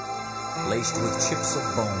 Laced with chips of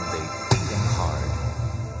bone, they beat him hard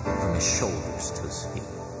from his shoulders to his feet.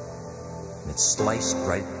 And it sliced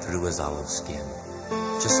right through his olive skin,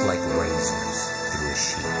 just like razors through a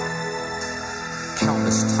sheet.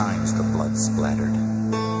 Countless times the blood splattered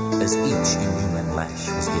as each inhuman lash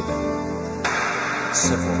was given.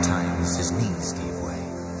 Several times his knees gave way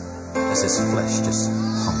as his flesh just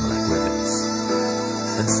hung like ribbons.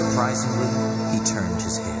 Then surprisingly, he turned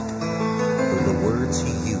his head. Though the words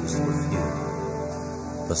he used were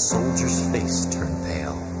few, the soldier's face turned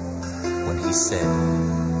pale when he said,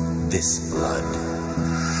 "This blood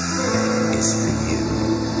is for you."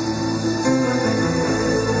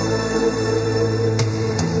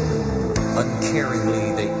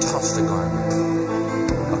 Uncaringly, they tossed a garment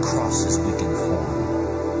across his weakened form,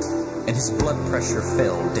 and his blood pressure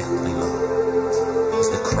fell deathly low as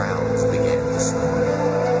the crowds began to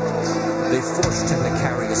swarm. They forced him to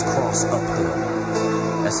carry his cross uphill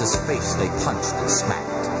as his face they punched and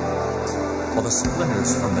smacked, while the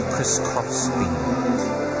splinters from the crisscross beam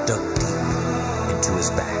dug deep into his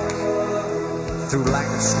back. Through lack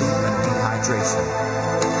of sleep and dehydration,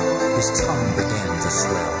 his tongue began to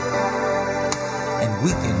swell, and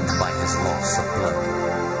weakened by his loss of blood,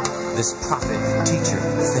 this prophet teacher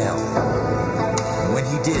fell. When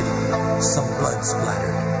he did, some blood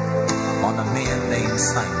splattered on a man named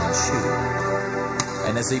Simon's shoe,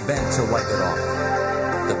 and as he bent to wipe it off,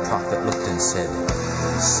 the prophet looked and said,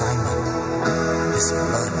 Simon, this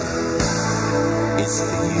blood is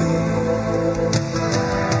for you.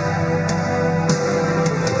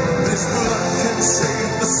 This blood can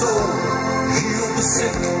save the soul, heal the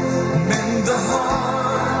sick, mend the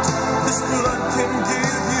heart. This blood can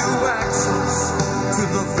give you access to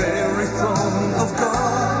the very throne of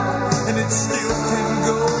God, and it still can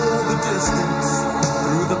go the distance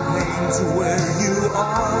through the pain to where you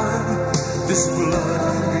are. This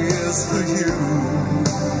blood is for you,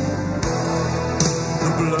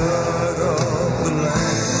 the blood of the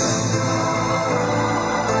Lamb.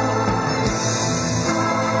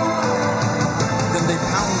 Then they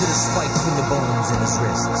pounded a spike through the bones in his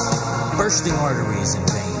wrists, bursting arteries and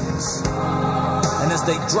veins. And as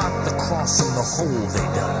they dropped the cross in the hole they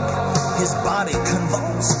dug, his body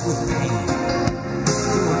convulsed with pain,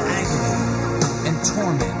 through an agony and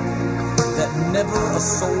torment that never a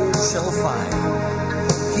soul shall find.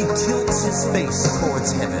 He tilts his face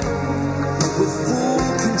towards heaven, with full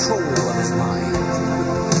control of his mind,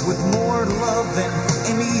 with more love than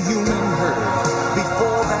any human heard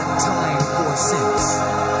before that time or since.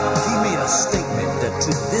 He made a statement that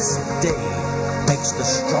to this day makes the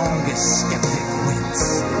strongest skeptic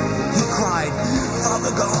wince. He cried,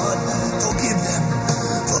 Father God, forgive them,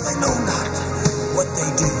 for they know not what they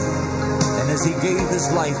do. And as he gave his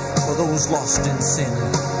life for those lost in sin,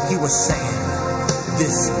 he was saying,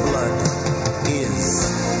 this blood is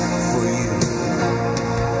for you.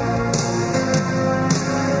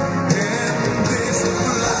 And this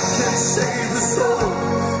blood can save the soul,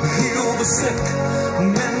 heal the sick,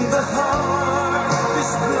 mend the heart. This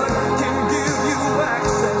blood can give you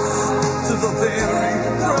access to the very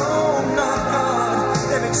throne of God,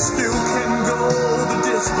 and it still can go the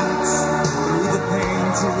distance through the pain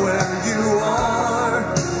to where you are.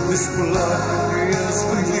 This blood is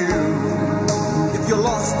for you. If you're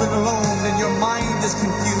lost and alone and your mind is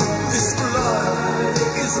confused, this blood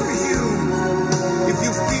is for you. If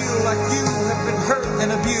you feel like you have been hurt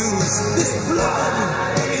and abused, this blood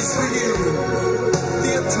is for you.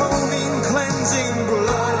 The atoning, cleansing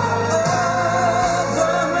blood of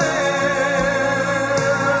the Lamb.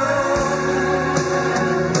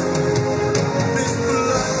 This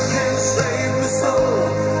blood can save the soul,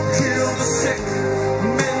 heal the sick,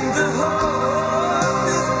 mend the heart.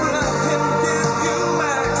 This blood can give you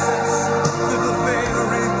access to the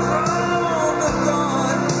very throne of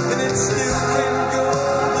God, and it still can go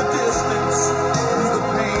the distance through the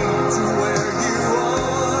pain to where you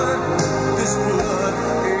are. This blood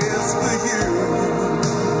is for you.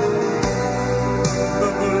 The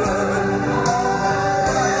blood of the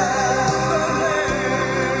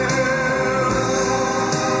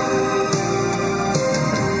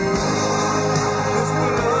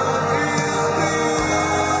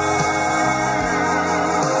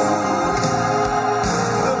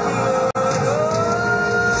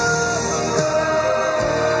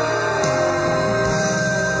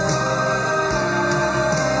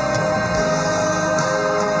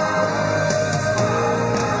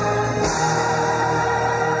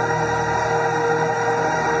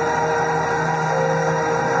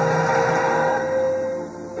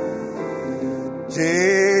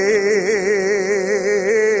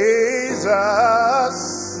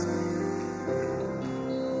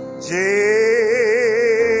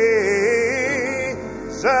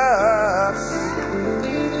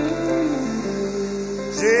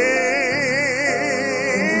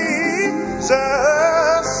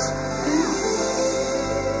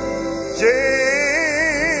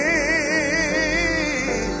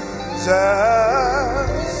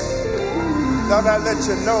Thought I'd let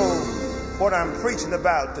you know what I'm preaching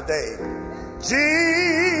about today. Jesus,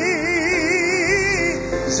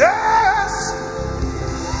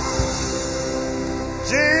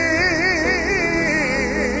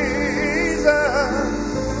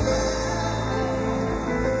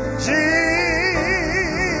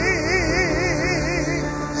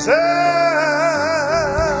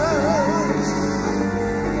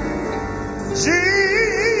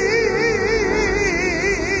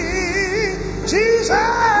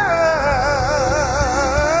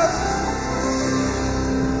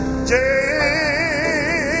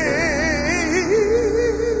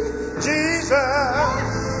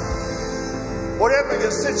 whatever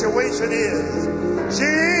your situation is,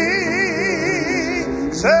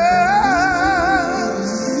 Jesus,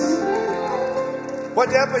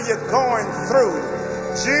 whatever you're going through,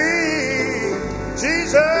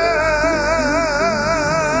 Jesus,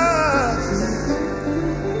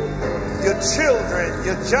 your children,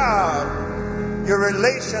 your job, your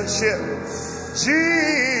relationship, Jesus.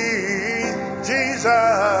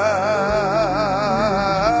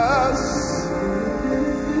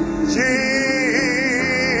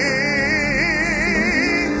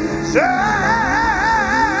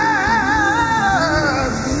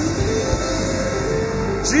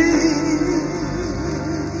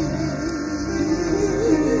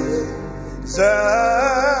 A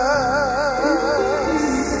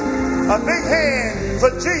big hand for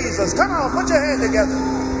Jesus. Come on, put your hand together.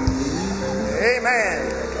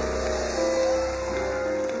 Amen.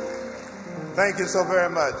 Thank you so very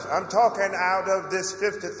much. I'm talking out of this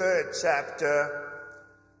 53rd chapter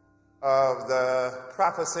of the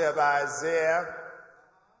prophecy of Isaiah,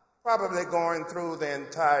 probably going through the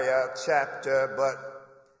entire chapter, but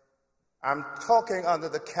I'm talking under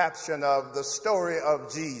the caption of the story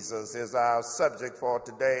of Jesus is our subject for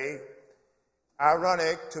today.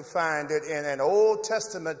 Ironic to find it in an Old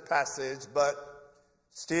Testament passage, but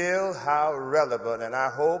still how relevant. And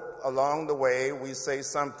I hope along the way we say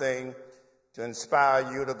something to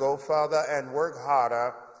inspire you to go further and work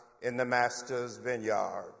harder in the Master's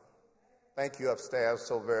vineyard. Thank you upstairs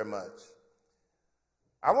so very much.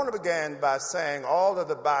 I want to begin by saying all of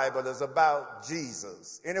the Bible is about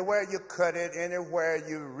Jesus. Anywhere you cut it, anywhere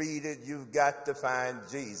you read it, you've got to find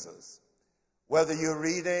Jesus. Whether you're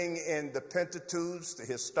reading in the Pentateuch, the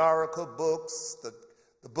historical books,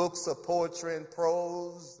 the books of poetry and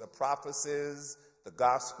prose, the prophecies, the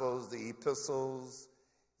Gospels, the epistles,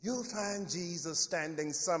 you'll find Jesus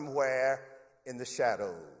standing somewhere in the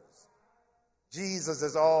shadows. Jesus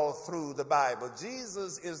is all through the Bible.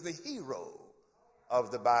 Jesus is the hero of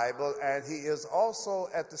the Bible, and he is also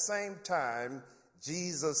at the same time,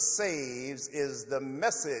 Jesus saves is the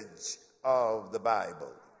message of the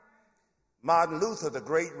Bible. Martin Luther, the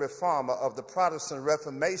great reformer of the Protestant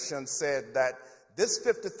Reformation, said that this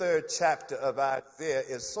 53rd chapter of Isaiah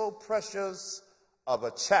is so precious of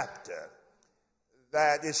a chapter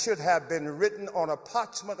that it should have been written on a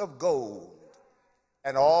parchment of gold,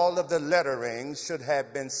 and all of the lettering should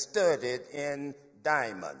have been studied in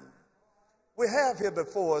diamond. We have here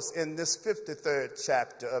before us in this 53rd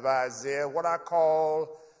chapter of Isaiah what I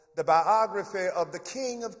call the biography of the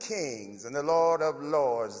King of Kings and the Lord of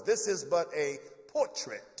Lords. This is but a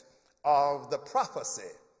portrait of the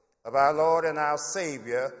prophecy of our Lord and our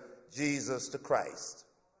Savior, Jesus the Christ.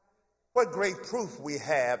 What great proof we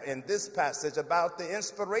have in this passage about the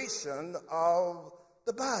inspiration of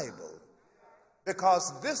the Bible,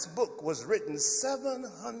 because this book was written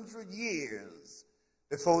 700 years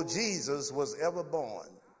before Jesus was ever born.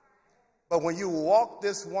 But when you walk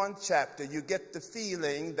this one chapter, you get the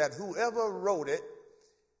feeling that whoever wrote it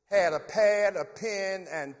had a pad, a pen,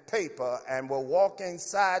 and paper, and were walking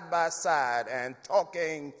side by side and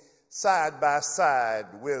talking side by side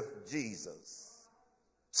with Jesus.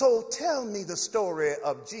 So tell me the story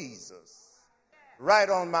of Jesus. Right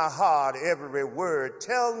on my heart, every word.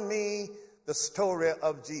 Tell me the story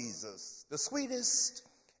of Jesus, the sweetest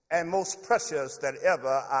and most precious that ever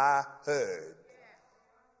I heard.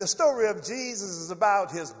 The story of Jesus is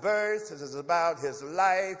about his birth, it is about his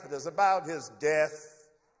life, it is about his death,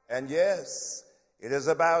 and yes, it is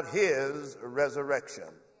about his resurrection.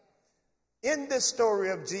 In this story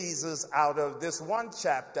of Jesus, out of this one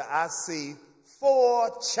chapter, I see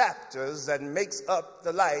 4 chapters that makes up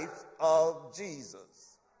the life of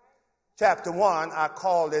Jesus. Chapter 1, I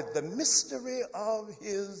call it the mystery of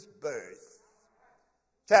his birth.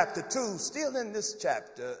 Chapter 2, still in this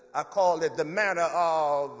chapter, I call it the manner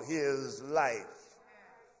of his life.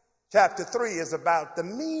 Chapter 3 is about the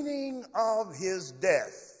meaning of his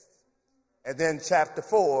death. And then chapter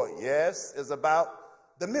 4, yes, is about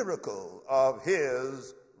the miracle of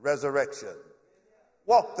his resurrection.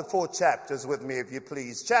 Walk the 4 chapters with me, if you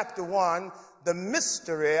please. Chapter 1, the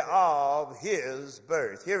mystery of his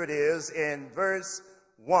birth. Here it is in verse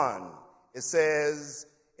 1. It says,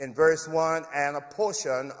 in verse 1 and a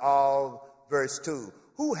portion of verse 2,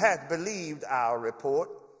 who hath believed our report,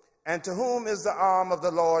 and to whom is the arm of the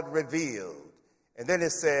Lord revealed? And then it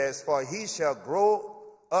says, for he shall grow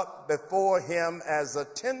up before him as a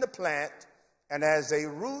tender plant and as a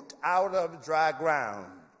root out of dry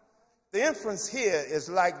ground. The inference here is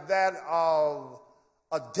like that of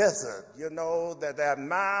a desert, you know, that there are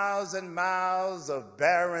miles and miles of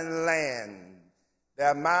barren land. There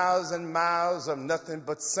are miles and miles of nothing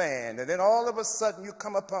but sand. And then all of a sudden you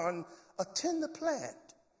come upon a tender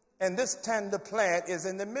plant. And this tender plant is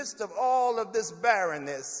in the midst of all of this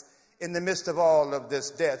barrenness, in the midst of all of this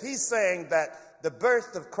death. He's saying that the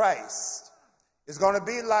birth of Christ is going to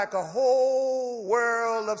be like a whole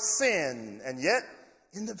world of sin. And yet,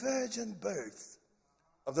 in the virgin birth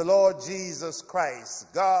of the Lord Jesus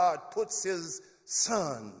Christ, God puts his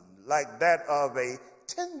son like that of a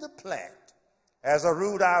tender plant, as a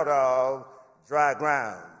root out of dry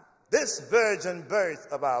ground. This virgin birth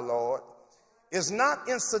of our Lord is not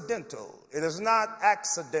incidental. It is not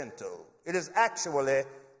accidental. It is actually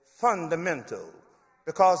fundamental,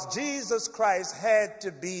 because Jesus Christ had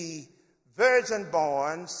to be virgin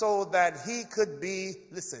born, so that he could be,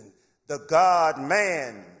 listen, the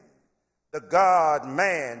God-man,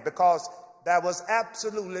 because there was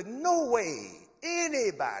absolutely no way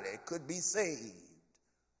anybody could be saved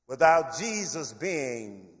without Jesus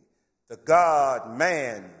being the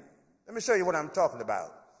God-man. Let me show you what I'm talking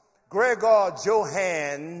about. Gregor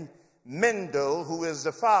Johann Mendel, who is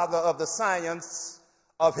the father of the science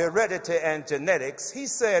of heredity and genetics, he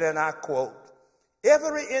said, and I quote,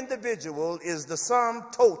 "Every individual is the sum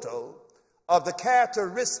total of the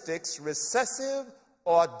characteristics recessive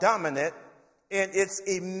or dominant in its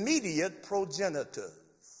immediate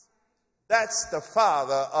progenitors." That's the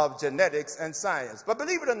father of genetics and science. But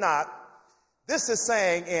believe it or not, this is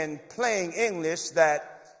saying in plain English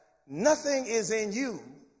that nothing is in you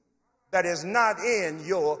that is not in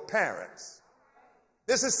your parents.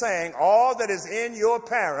 This is saying all that is in your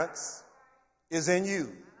parents is in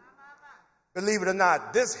you. Believe it or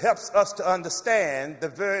not, this helps us to understand the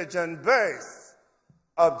virgin birth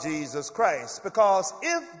of Jesus Christ. Because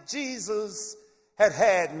if Jesus had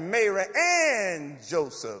had Mary and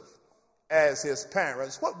Joseph as his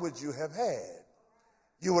parents, what would you have had?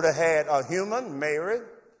 You would have had a human, Mary,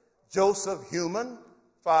 Joseph, human,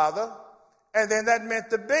 father, and then that meant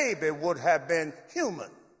the baby would have been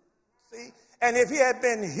human. See? And if he had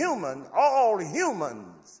been human, all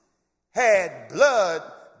humans had blood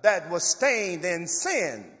that was stained in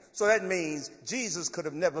sin. So that means Jesus could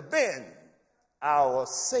have never been our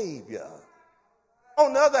Savior.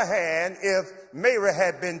 On the other hand, if Mary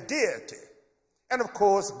had been deity, and of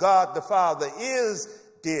course God the Father is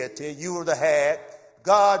deity, you would have had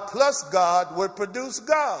God plus God would produce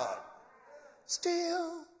God.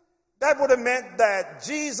 Still, that would have meant that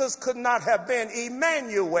Jesus could not have been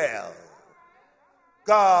Emmanuel,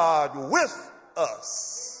 God with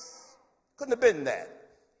us. Couldn't have been that.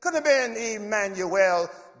 Couldn't have been Emmanuel,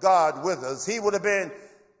 God with us. He would have been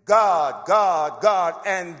God, God, God,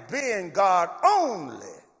 and being God only.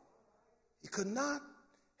 He could not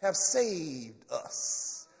have saved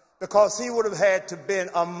us because he would have had to been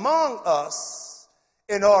among us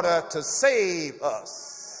in order to save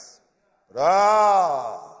us.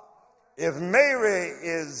 But if Mary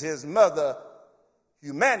is his mother,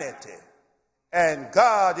 humanity, and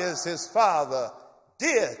God is his father,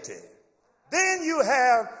 deity, then you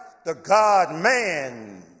have the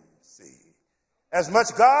God-man. See, as much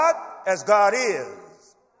God as God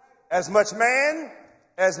is, as much man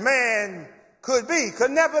as man could be,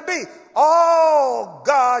 could never be. All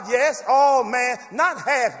God, yes, all man, not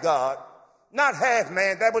half God, not half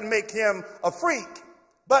man, that would make him a freak,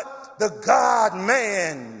 but the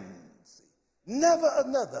God-man. Never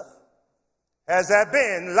another has there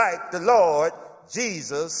been like the Lord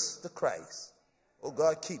Jesus the Christ. Oh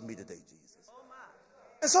God, keep me today, Jesus.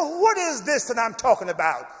 And so what is this that I'm talking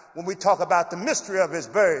about when we talk about the mystery of his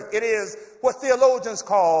birth? It is what theologians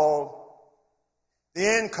call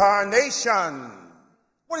the incarnation.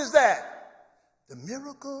 What is that? The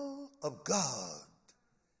miracle of God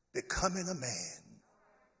becoming a man.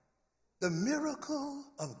 The miracle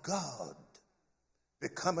of God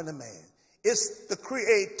becoming a man. It's the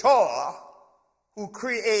Creator who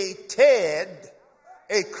created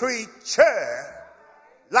a creature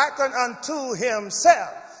likened unto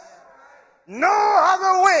himself. No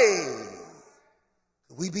other way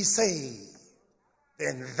could we be saved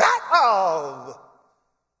than that of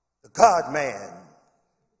the God-man.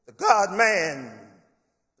 The God-man.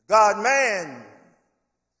 The God-man.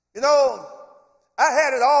 You know, I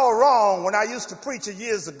had it all wrong when I used to preach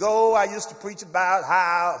years ago. I used to preach about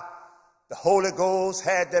how the Holy Ghost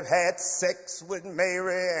had to have had sex with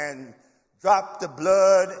Mary and dropped the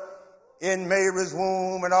blood in Mary's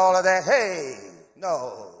womb and all of that. Hey,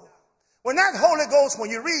 no. When that Holy Ghost,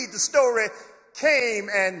 when you read the story, came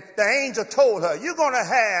and the angel told her, you're going to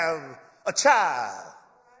have a child.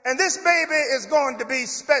 And this baby is going to be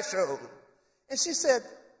special. And she said,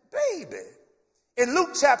 baby. In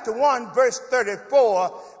Luke chapter 1, verse 34,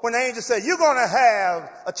 when the angel said, you're going to have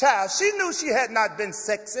a child, she knew she had not been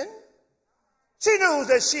sexing. She knew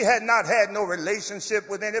that she had not had no relationship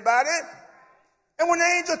with anybody. And when the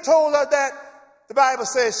angel told her that, the Bible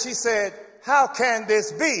says, she said, how can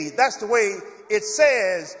this be? That's the way it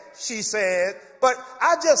says, she said. But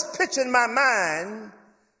I just picture in my mind,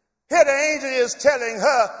 here the angel is telling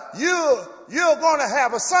her, you're going to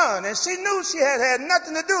have a son. And she knew she had had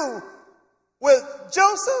nothing to do with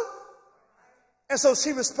Joseph. And so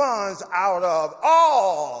she responds out of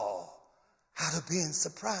being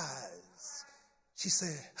surprised. She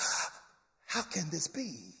said, how can this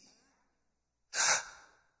be?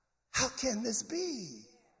 How can this be?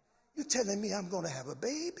 You're telling me I'm going to have a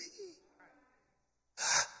baby?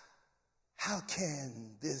 how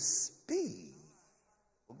can this be?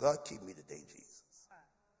 Well, God keep me today, Jesus.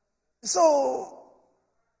 So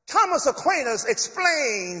Thomas Aquinas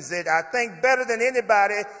explains it, I think, better than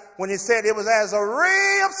anybody when he said it was as a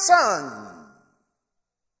ray of sun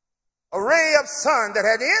that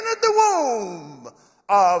had entered the womb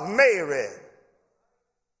of Mary.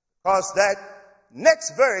 Because that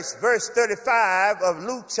next verse, verse 35 of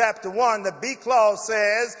Luke chapter 1, the B clause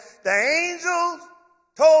says, the angel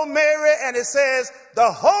told Mary, and it says,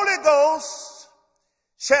 the Holy Ghost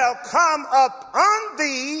shall come up on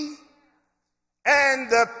thee, and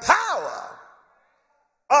the power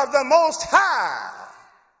of the Most High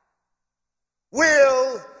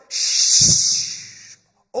will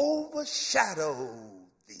overshadow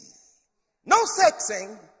thee. No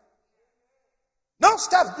sexing, no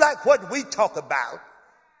stuff like what we talk about,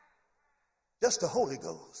 just the Holy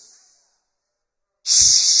Ghost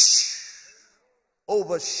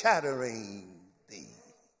overshadowing thee.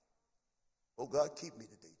 Oh, God, keep me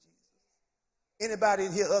today, Jesus. Anybody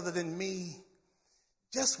in here other than me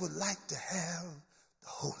just would like to have the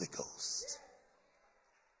Holy Ghost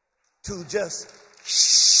to just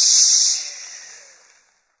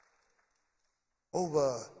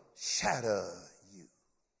overshadow you.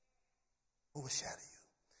 Overshadow you.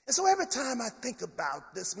 And so every time I think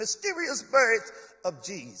about this mysterious birth of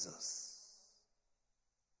Jesus,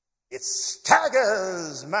 it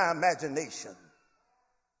staggers my imagination.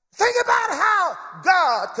 Think about how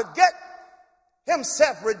God could get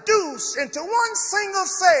himself reduced into one single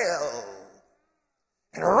cell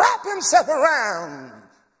and wrap himself around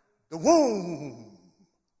the womb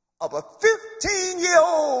of a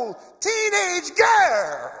 15-year-old teenage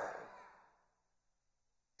girl.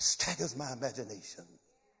 Staggers my imagination.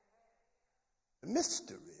 The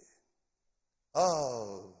mystery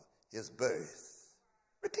of his birth.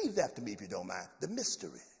 Repeat it after me if you don't mind. The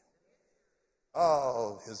mystery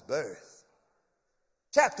of his birth.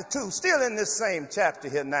 Chapter 2, still in this same chapter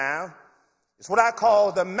here now, is what I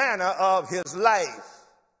call the manner of his life.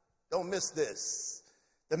 Don't miss this.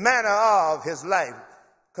 The manner of his life.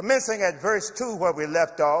 Commencing at verse 2 where we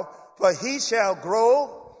left off. For he shall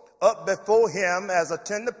grow up before him as a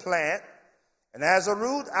tender plant, and as a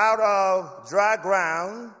root out of dry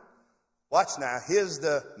ground. Watch now, here's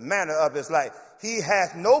the manner of his life. He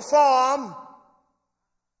hath no form,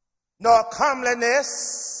 nor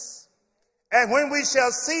comeliness, and when we shall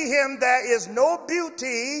see him, there is no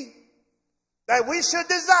beauty that we should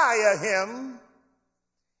desire him.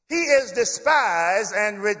 He is despised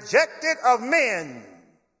and rejected of men,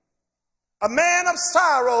 a man of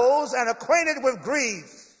sorrows and acquainted with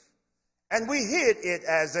grief. And we hid it,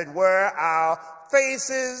 as it were, our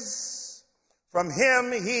faces. From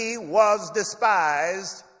him he was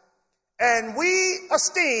despised, and we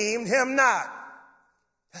esteemed him not.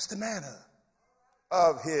 That's the manner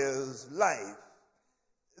of his life.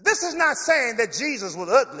 This is not saying that Jesus was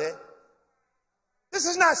ugly. This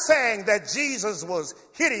is not saying that Jesus was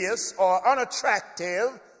hideous or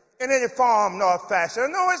unattractive in any form nor fashion.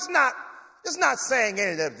 No, it's not. It's not saying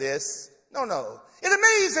any of this. No, no. It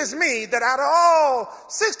amazes me that out of all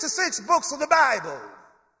 66 books of the Bible,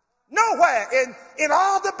 nowhere in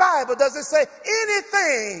all the Bible does it say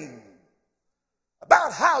anything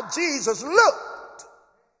about how Jesus looked.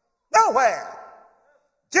 Nowhere.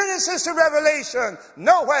 Genesis to Revelation,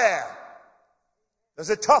 nowhere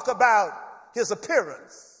does it talk about his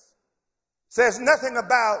appearance. It says nothing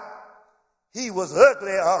about he was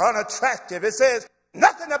ugly or unattractive. It says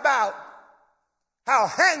nothing about how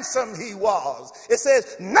handsome he was. It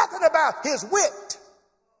says nothing about his wit.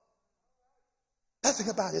 Nothing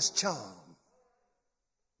about his charm.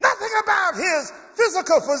 Nothing about his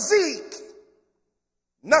physical physique.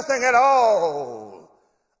 Nothing at all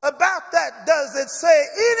about that does it say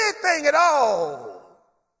anything at all.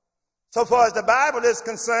 So far as the Bible is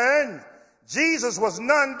concerned, Jesus was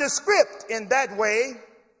nondescript in that way.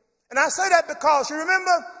 And I say that because you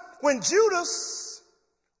remember when Judas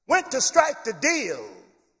went to strike the deal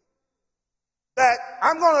that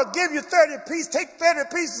I'm going to give you 30 pieces, take 30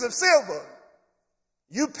 pieces of silver.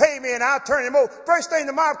 You pay me and I'll turn him over. First thing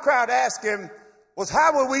the mob crowd asked him was,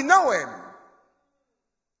 how will we know him?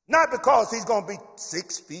 Not because he's going to be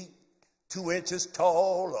 6 feet, 2 inches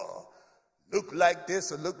tall, or look like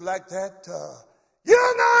this or look like that.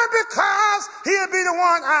 You'll know him because he'll be the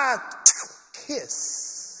one I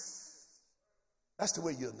kiss. That's the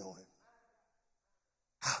way you'll know him.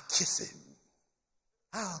 I'll kiss him.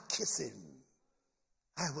 I'll kiss him.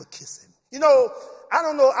 I will kiss him. You know, I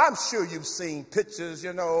don't know, I'm sure you've seen pictures,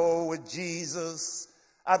 you know, with Jesus.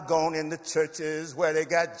 I've gone into churches where they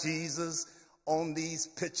got Jesus on these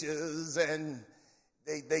pictures, and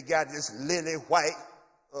they got this lily white,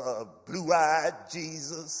 blue-eyed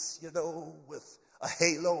Jesus, you know, with a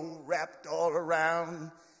halo wrapped all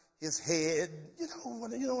around his head. You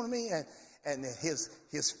know what I mean? And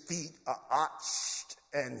his feet are arched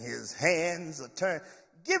and his hands are turned,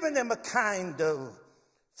 giving him a kind of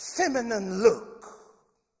feminine look.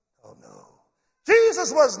 Oh no.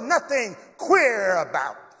 Jesus was nothing queer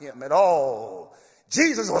about him at all.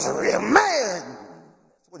 Jesus was a real man.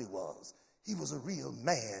 That's what he was. He was a real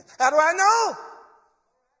man. How do I know?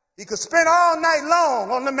 He could spend all night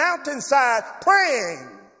long on the mountainside praying.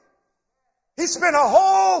 He spent a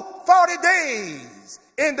whole 40 days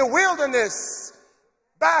in the wilderness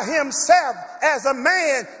by himself as a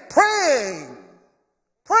man praying,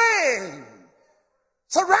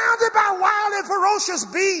 surrounded by wild and ferocious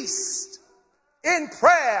beasts in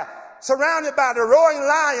prayer, surrounded by the roaring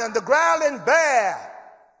lion, the growling bear,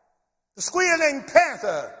 the squealing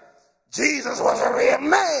panther. Jesus was a real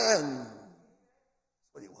man.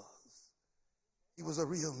 That's what he was. He was a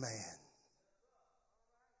real man.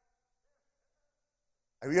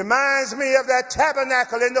 It reminds me of that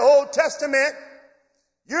tabernacle in the Old Testament.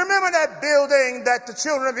 You remember that building that the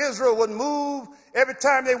children of Israel would move every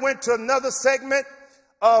time they went to another segment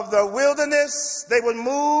of the wilderness? They would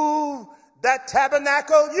move that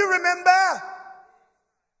tabernacle. You remember?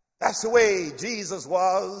 That's the way Jesus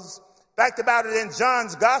was. Fact about it, in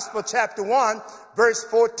John's Gospel, chapter 1, verse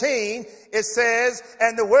 14, it says,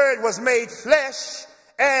 and the Word was made flesh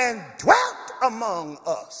and dwelt among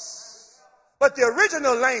us. But the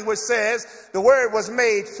original language says the Word was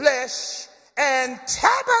made flesh and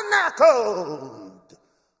tabernacled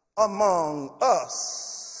among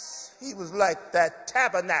us. He was like that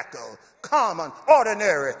tabernacle, common,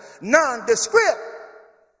 ordinary, nondescript.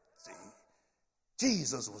 See,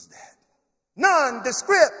 Jesus was that.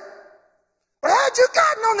 Nondescript. But had you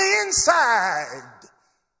gotten on the inside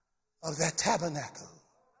of that tabernacle,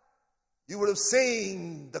 you would have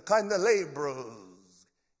seen the candelabras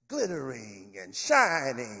glittering and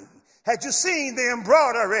shining. Had you seen the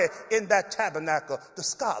embroidery in that tabernacle, the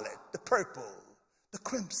scarlet, the purple, the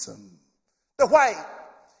crimson, the white?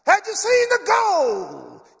 Had you seen the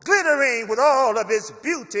gold glittering with all of its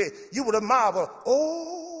beauty, you would have marveled,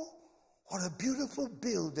 oh, what a beautiful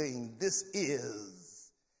building this is.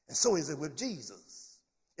 And so is it with Jesus.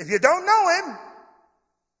 If you don't know him,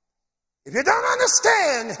 if you don't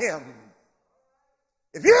understand him,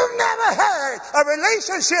 if you've never had a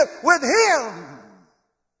relationship with him,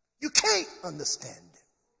 you can't understand him.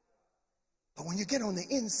 But when you get on the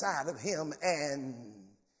inside of him and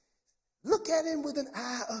look at him with an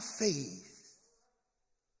eye of faith,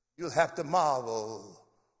 you'll have to marvel,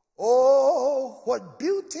 oh, what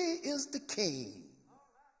beauty is the King.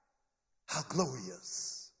 How glorious.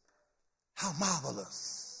 How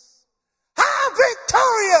marvelous, how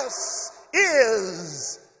victorious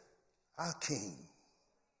is our King.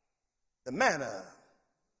 The manner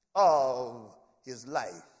of his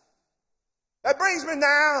life. That brings me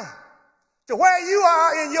now to where you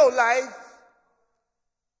are in your life,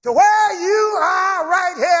 to where you are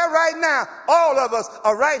right here, right now. All of us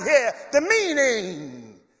are right here. The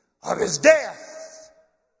meaning of his death.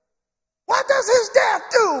 What does his death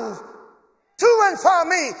do to and for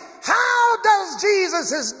me? How does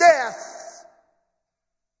Jesus' death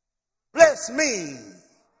bless me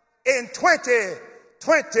in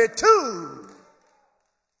 2022?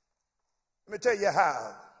 Let me tell you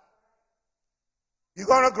how. You're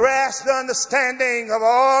going to grasp the understanding of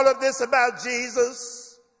all of this about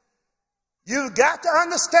Jesus. You've got to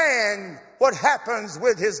understand what happens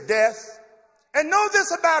with his death. And know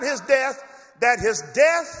this about his death, that his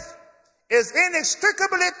death is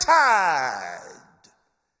inextricably tied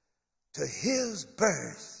to his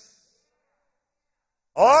birth.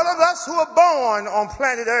 All of us who are born on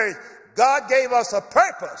planet Earth, God gave us a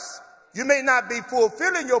purpose. You may not be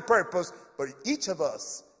fulfilling your purpose, but each of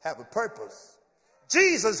us have a purpose.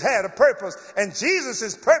 Jesus had a purpose, and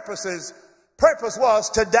Jesus' purpose was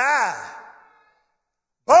to die.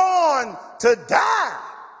 Born to die.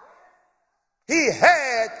 He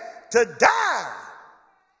had to die.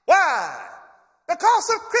 Why? Because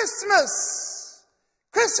of Christmas.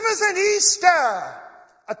 Christmas and Easter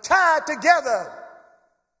are tied together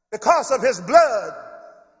because of his blood.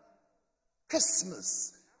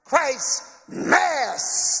 Christmas. Christ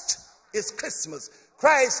masked is Christmas.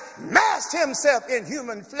 Christ masked himself in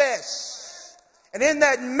human flesh. And in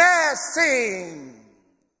that masking,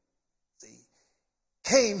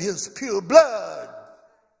 came his pure blood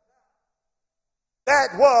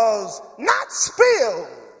that was not spilled.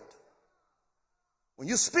 When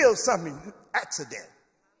you spill something, accident.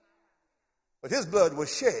 But his blood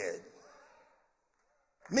was shed.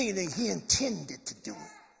 meaning he intended to do it.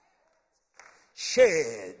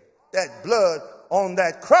 Shed that blood on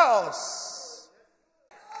that cross,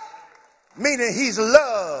 meaning he's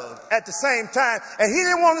loved at the same time. And he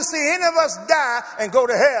didn't want to see any of us die and go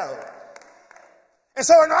to hell. And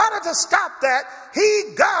so in order to stop that,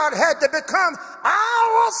 God had to become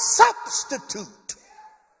our substitute.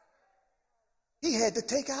 He had to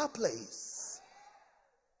take our place.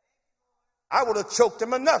 I would have choked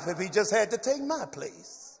him enough if he just had to take my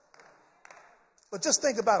place. But just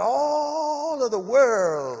think about all of the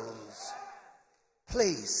world's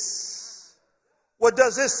place. What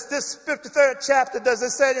does this 53rd chapter, does it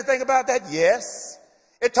say anything about that? Yes.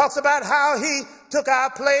 It talks about how he took our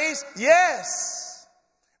place. Yes.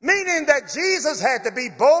 Meaning that Jesus had to be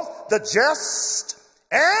both the just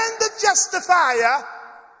and the justifier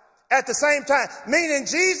at the same time. Meaning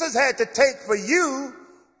Jesus had to take for you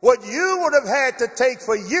what you would have had to take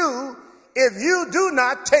for you if you do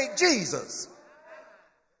not take Jesus.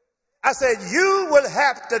 I said you will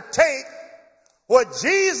have to take what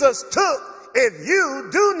Jesus took if you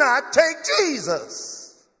do not take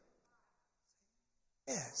Jesus.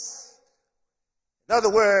 Yes. In other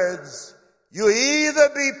words, you either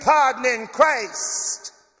be pardoned in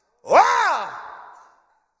Christ or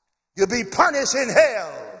you'll be punished in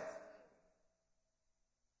hell.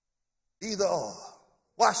 Either or.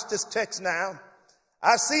 Watch this text now.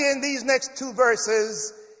 I see in these next two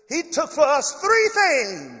verses, he took for us three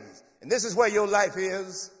things. And this is where your life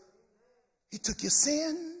is. He took your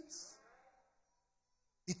sins.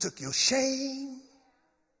 He took your shame.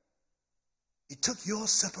 He took your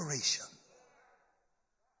separation.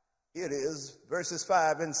 Here it is, verses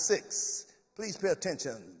 5 and 6. Please pay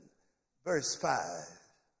attention. Verse 5.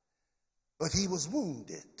 But he was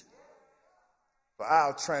wounded for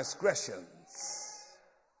our transgressions.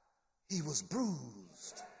 He was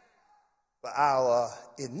bruised for our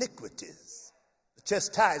iniquities. The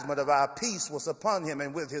chastisement of our peace was upon him,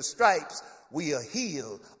 and with his stripes we are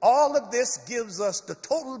healed. All of this gives us the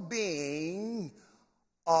total being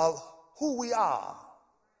of who we are.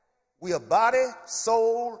 We are body,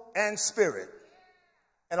 soul, and spirit.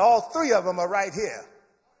 And all three of them are right here.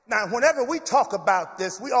 Now, whenever we talk about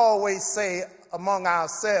this, we always say among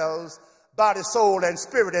ourselves, body, soul, and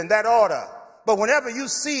spirit in that order. But whenever you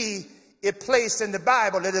see it placed in the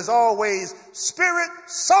Bible, it is always spirit,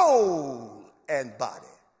 soul, and body.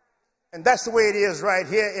 And that's the way it is right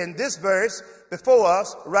here in this verse before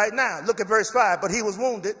us right now. Look at verse 5. But he was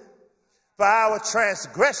wounded for our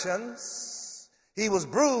transgressions. He was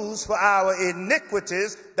bruised for our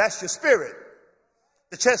iniquities. That's your spirit.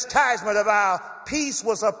 The chastisement of our peace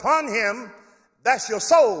was upon him. That's your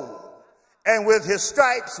soul. And with his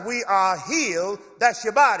stripes we are healed. That's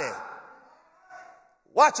your body.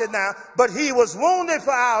 Watch it now. But he was wounded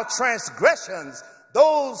for our transgressions.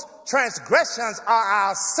 Those transgressions are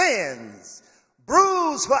our sins.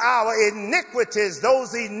 Bruised for our iniquities.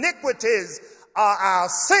 Those iniquities are our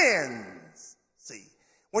sins. See,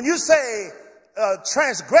 when you say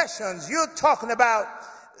transgressions, you're talking about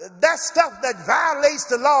that stuff that violates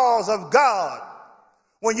the laws of God.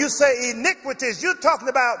 When you say iniquities, you're talking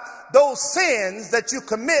about those sins that you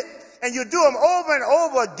commit and you do them over and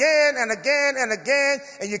over again and again and again,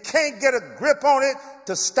 and you can't get a grip on it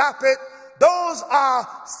to stop it. Those are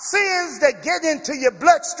sins that get into your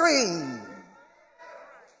bloodstream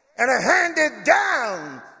and are handed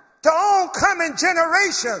down to oncoming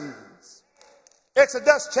generations.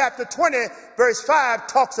 Exodus chapter 20, verse 5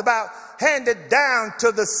 talks about handed down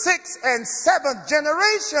to the 6th and 7th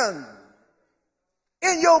generation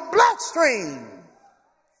in your bloodstream.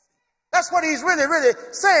 That's what he's really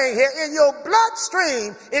saying here. In your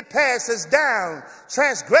bloodstream, it passes down.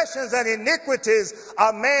 Transgressions and iniquities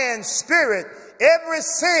are man's spirit. Every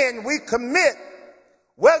sin we commit,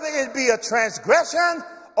 whether it be a transgression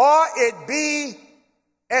or it be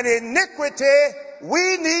an iniquity,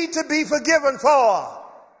 we need to be forgiven for.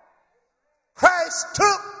 Christ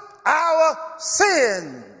took our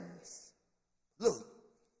sins. Look,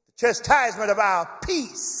 the chastisement of our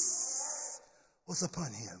peace was upon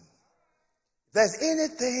him. If there's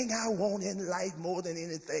anything I want in life more than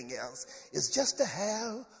anything else, is just to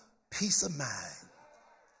have peace of mind.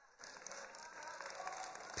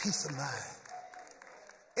 Peace of mind.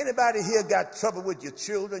 Anybody here got trouble with your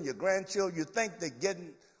children, your grandchildren? You think they're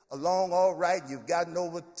getting along all right, you've gotten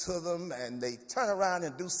over to them, and they turn around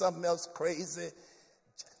and do something else crazy.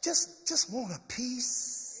 Just want a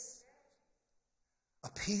peace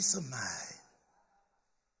of mind.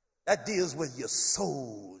 That deals with your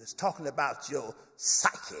soul. It's talking about your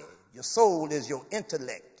psyche. Your soul is your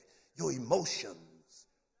intellect, your emotions,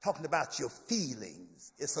 talking about your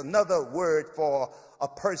feelings. It's another word for a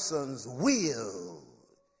person's will.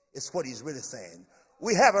 It's what he's really saying.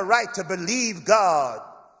 We have a right to believe God,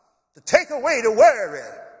 to take away the worry,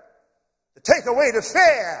 to take away the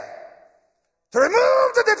fear, to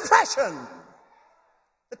remove the depression,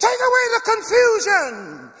 to take away the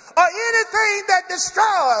confusion or anything that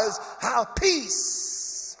destroys our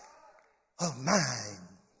peace of mind.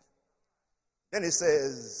 Then it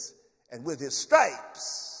says, and with his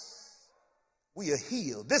stripes, we are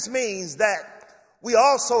healed. This means that we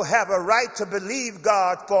also have a right to believe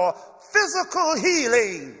God for physical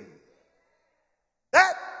healing.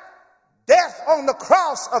 That death on the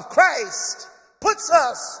cross of Christ puts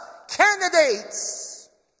us candidates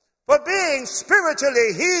for being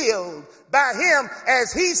spiritually healed by him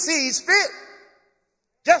as he sees fit.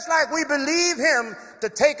 Just like we believe him to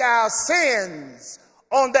take our sins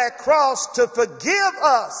on that cross to forgive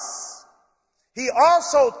us, he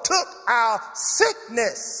also took our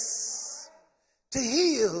sickness to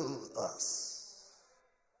heal us.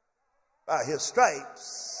 By his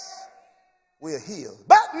stripes, we are healed.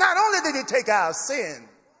 But not only did he take our sin,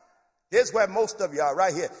 here's where most of you are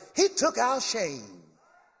right here. He took our shame.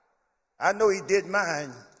 I know he did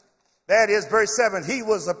mine. That is verse 7. He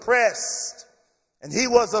was oppressed and he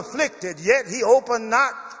was afflicted, yet he opened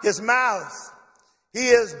not his mouth. He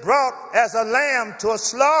is brought as a lamb to a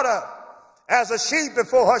slaughter, as a sheep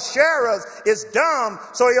before her shearers is dumb,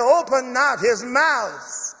 so he opened not his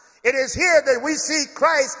mouth. It is here that we see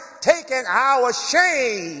Christ taking our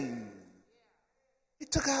shame. He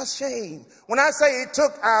took our shame. When I say he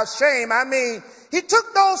took our shame, I mean he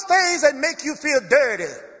took those things that make you feel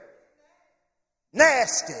dirty,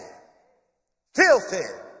 nasty, filthy.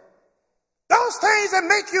 Those things that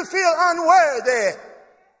make you feel unworthy.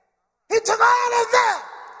 He took all of that.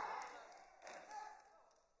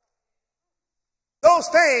 Those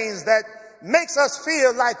things that makes us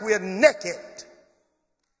feel like we're naked,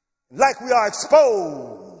 like we are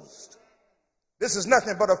exposed. This is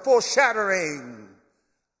nothing but a foreshadowing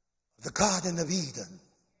of the Garden of Eden.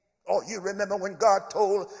 Oh, you remember when God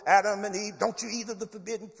told Adam and Eve, don't you eat of the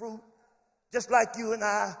forbidden fruit? Just like you and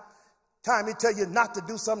I, time he tell you not to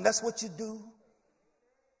do something, that's what you do.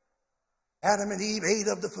 Adam and Eve ate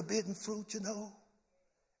of the forbidden fruit, you know.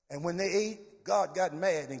 And when they ate, God got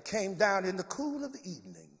mad and came down in the cool of the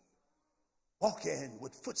evening, walking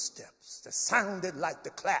with footsteps that sounded like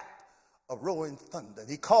the clap of rolling thunder.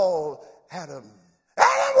 He called Adam,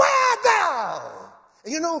 Adam, where art thou?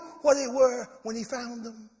 And you know what they were when he found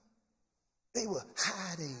them? They were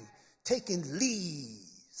hiding, taking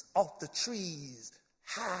leaves off the trees,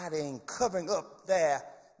 hiding, covering up their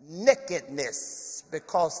nakedness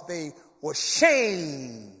because they were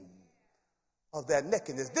ashamed of their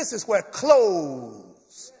nakedness. This is where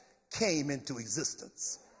clothes came into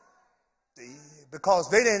existence. Because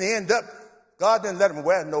they didn't end up, God didn't let them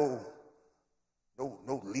wear no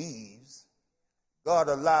leaves. God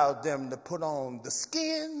allowed them to put on the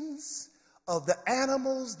skins of the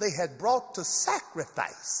animals they had brought to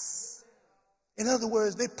sacrifice. In other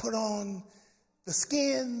words, they put on the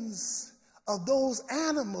skins of those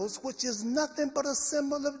animals, which is nothing but a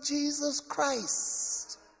symbol of Jesus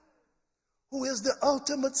Christ, who is the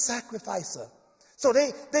ultimate sacrificer. So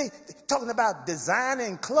they talking about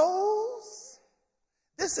designing clothes.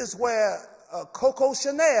 This is where Coco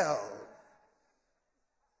Chanel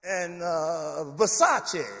and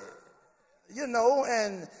Versace, you know,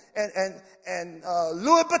 and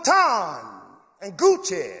Louis Vuitton and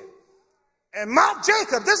Gucci and Marc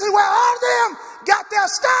Jacobs. This is where all of them got their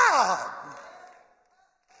style.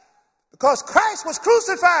 Because Christ was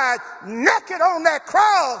crucified naked on that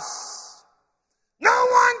cross. No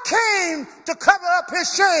one came to cover up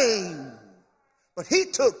his shame, but he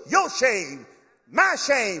took your shame, my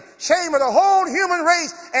shame, shame of the whole human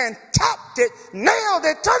race, and tapped it, nailed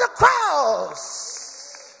it to the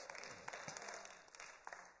cross.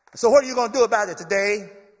 So what are you going to do about it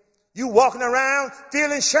today? You walking around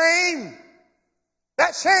feeling shame?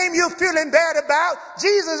 That shame you're feeling bad about,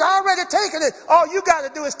 Jesus already taken it. All you got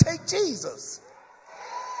to do is take Jesus.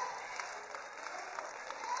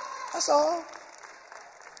 That's all.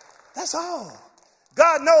 That's all.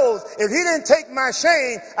 God knows if he didn't take my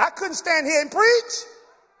shame, I couldn't stand here and preach.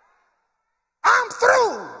 I'm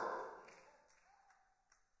through.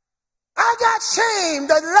 I got shame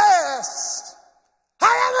that lasts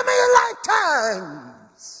however many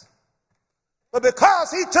lifetimes. But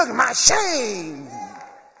because he took my shame,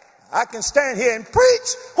 I can stand here and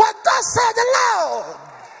preach what thus said the Lord.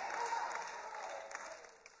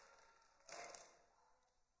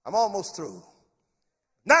 I'm almost through.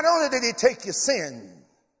 Not only did he take your sin,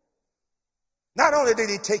 Not only did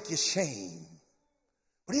he take your shame,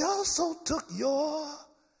 but he also took your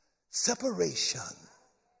separation.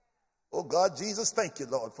 Oh God, Jesus, thank you,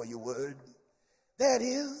 Lord, for your word. That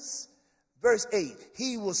is, verse 8,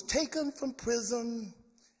 he was taken from prison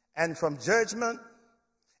and from judgment,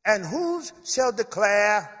 and who shall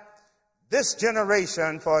declare this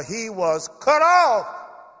generation? For he was cut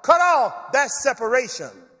off, that's separation,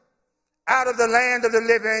 out of the land of the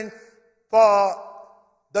living for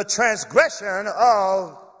the transgression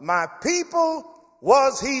of my people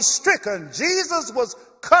was he stricken. Jesus was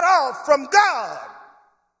cut off from God.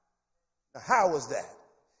 Now, how was that?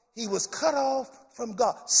 He was cut off from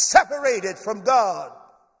God, separated from God.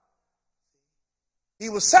 He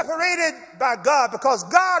was separated by God because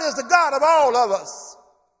God is the God of all of us.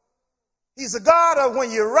 He's the God of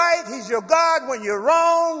when you're right. He's your God when you're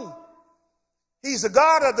wrong. He's the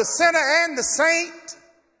God of the sinner and the saint.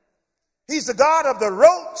 He's the God of the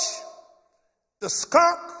roach, the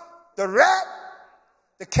skunk, the rat,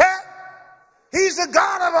 the cat. He's the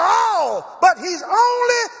God of all, but he's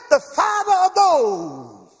only the Father of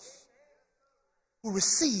those who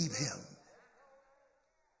receive him,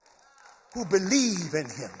 who believe in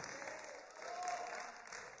him.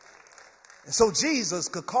 And so Jesus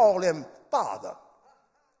could call him Father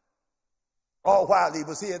all while he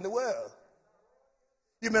was here in the world.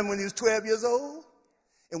 You remember when he was 12 years old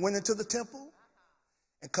and went into the temple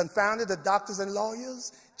and confounded the doctors and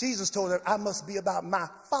lawyers? Jesus told him, I must be about my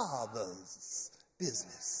Father's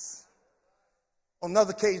business. On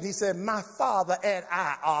another occasion, he said, my Father and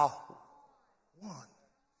I are one.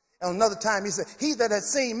 And another time, he said, he that has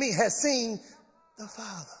seen me has seen the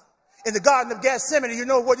Father. In the Garden of Gethsemane, you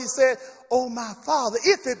know what he said? Oh, my Father,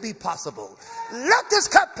 if it be possible, let this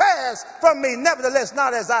cup pass from me. Nevertheless,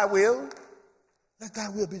 not as I will, let thy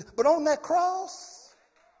will be done. But on that cross,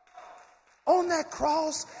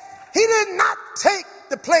 he did not take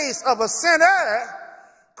the place of a sinner.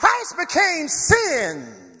 Christ became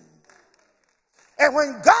sin. And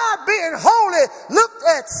when God, being holy, looked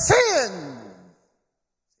at sin,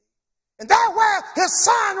 and that's where his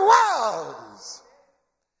son was,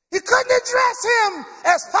 he couldn't address him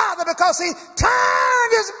as Father because he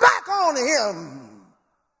turned his back on him.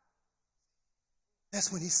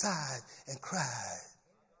 That's when he sighed and cried,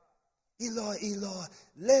 Eloi, Eloi,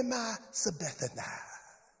 lema sabachthani.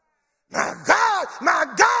 My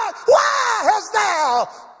God, why hast thou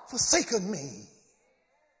forsaken me?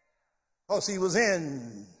 Because he was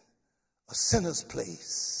in a sinner's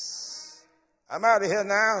place. I'm out of here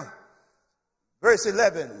now. Verse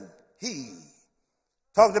 11, he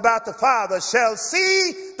talked about the Father shall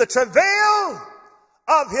see the travail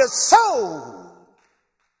of his soul,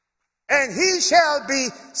 and he shall be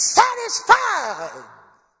satisfied.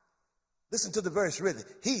 Listen to the verse really.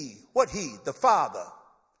 The Father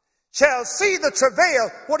shall see the travail.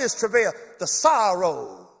 What is travail? The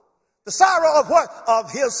sorrow. The sorrow of what?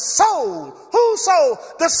 Of his soul. Whose soul?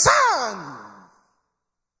 The Son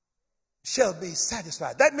shall be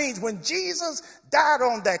satisfied. That means when Jesus died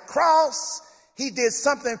on that cross, he did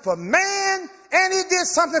something for man and he did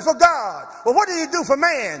something for God. Well, what did he do for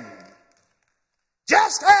man?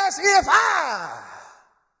 Just as if I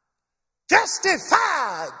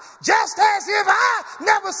justified, just as if I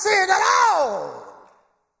never sinned at all.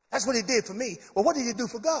 That's what he did for me. Well, what did he do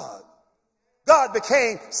for God? God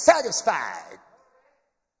became satisfied.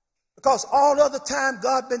 Because all other time,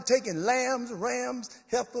 God been taking lambs, rams,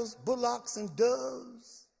 heifers, bullocks, and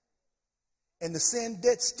doves. And the sin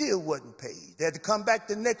debt still wasn't paid. They had to come back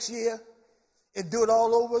the next year and do it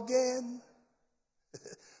all over again.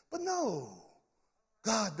 But no,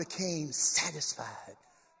 God became satisfied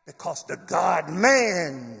because the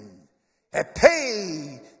God-man had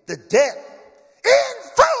paid the debt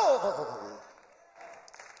in full.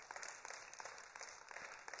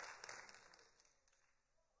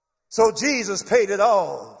 So Jesus paid it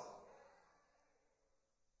all.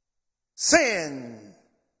 Sin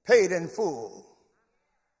paid in full.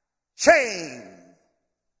 Shame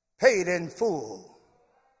paid in full.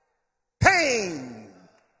 Pain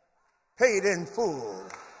paid in full.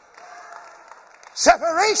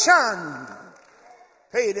 Separation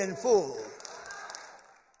paid in full.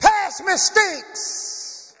 Past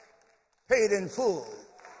mistakes paid in full.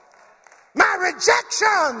 My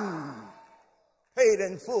rejection paid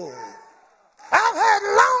in full. I've had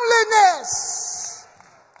loneliness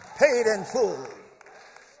paid in full.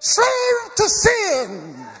 Slave to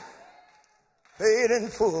sin paid in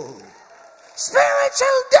full.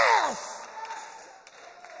 Spiritual death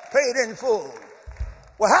paid in full.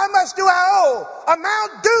 Well, how much do I owe?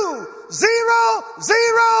 Amount due, 0,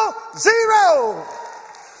 0, 0.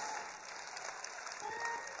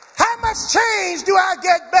 How much change do I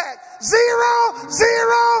get back? 0,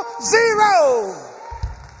 0, 0.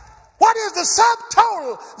 What is the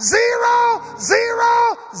subtotal? 0,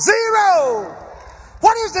 0, 0.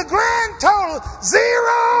 What is the grand total?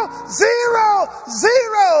 0, 0,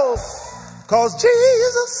 0. Because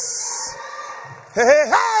Jesus,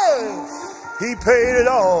 hey, hey, he paid it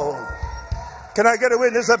all. Can I get a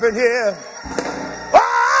witness up in here?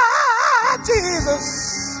 Ah, Jesus.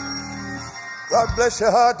 God bless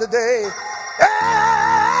your heart today. Ah,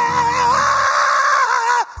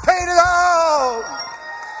 paid it all.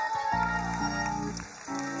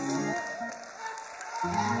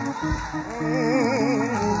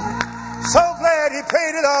 So glad he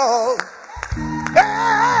paid it all.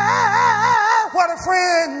 Ah, what a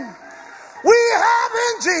friend we have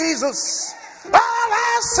in Jesus. All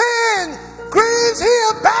our sin, grieves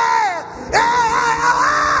he'll bear.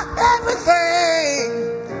 Ah, everything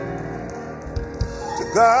to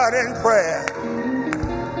God in prayer.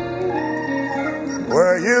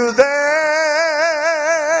 Were you there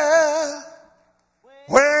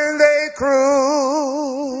when they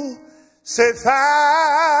crucified?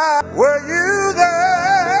 Were you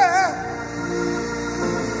there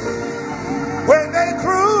when they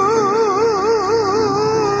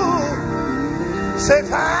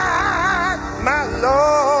crucified my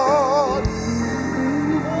Lord?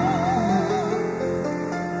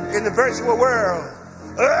 In the virtual world,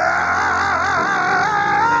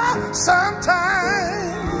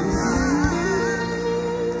 sometimes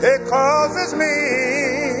it causes me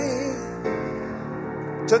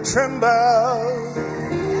to tremble,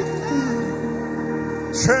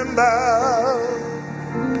 tremble,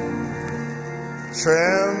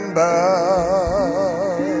 tremble.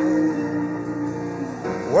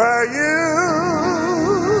 Were you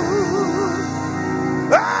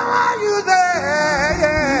there?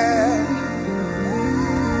 Yeah.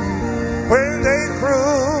 When they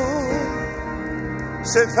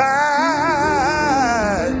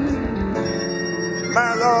crucified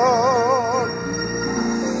my Lord.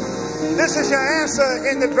 This is your answer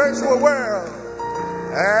in the virtual world.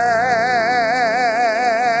 At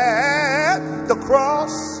the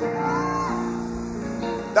cross.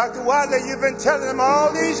 Dr. Wadley, you've been telling them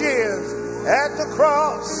all these years. At the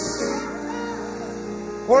cross,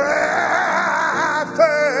 where I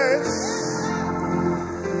first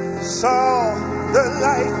saw the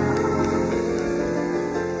light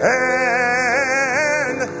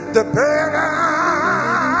and the burden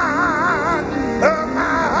of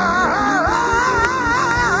my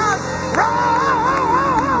heart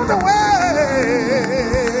rolled away.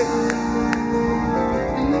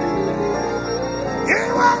 It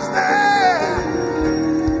was there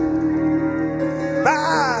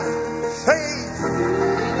by faith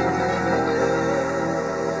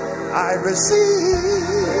I received.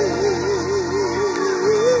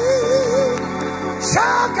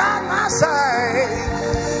 Sure got my sight,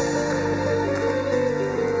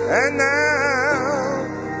 and now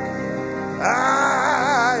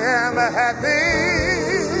I am happy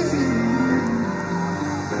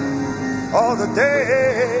all the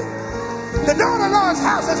day. The door of the Lord's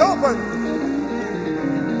house is open.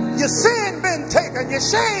 Your sin been taken, your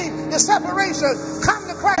shame, your separation. Come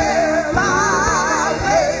to Christ.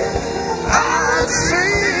 I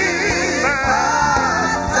see my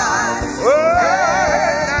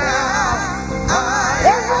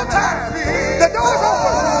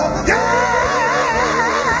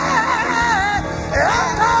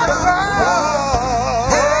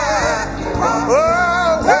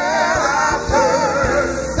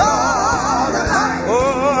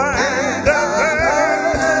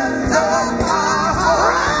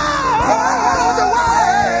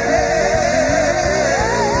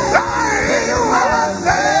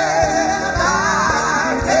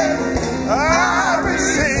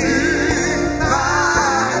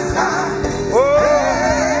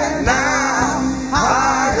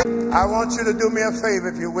to do me a favor,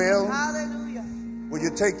 if you will. Hallelujah. Will you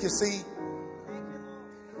take your seat?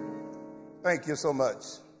 Thank you so much.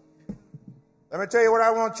 Let me tell you what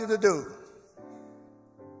I want you to do.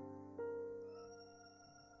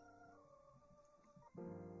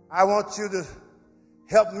 I want you to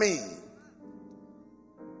help me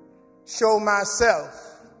show myself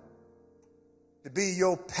to be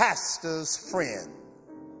your pastor's friend.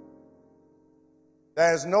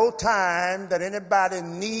 There's no time that anybody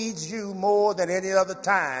needs you more than any other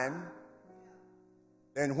time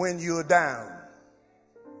than when you're down.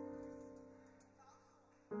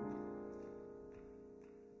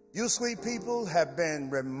 You sweet people have been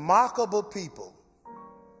remarkable people.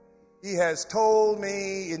 He has told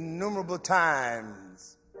me innumerable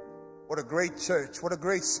times What a great church. What a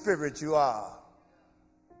great spirit you are.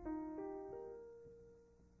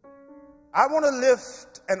 I want to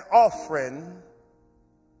lift an offering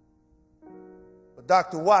for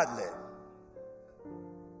Dr. Watley.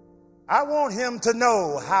 I want him to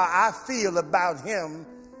know how I feel about him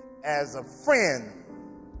as a friend.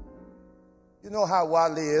 You know how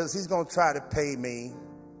Watley is. He's going to try to pay me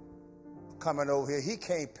for coming over here. He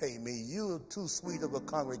can't pay me. You're too sweet of a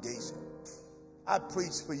congregation. I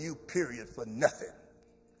preach for you, period, for nothing.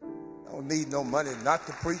 I don't need no money not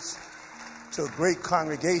to preach to a great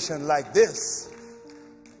congregation like this.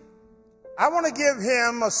 I want to give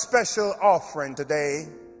him a special offering today.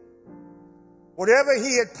 Whatever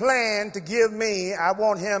he had planned to give me, I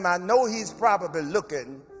want him, I know he's probably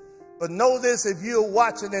looking, but know this, if you're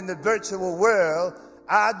watching in the virtual world,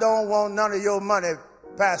 I don't want none of your money,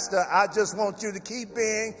 Pastor. I just want you to keep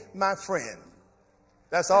being my friend.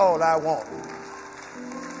 That's all I want.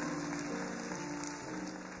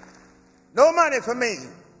 No money for me.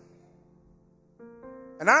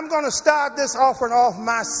 And I'm going to start this offering off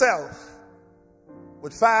myself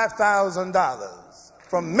with $5,000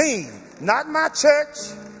 from me, not my church,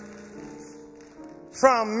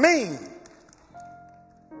 from me,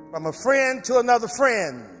 from a friend to another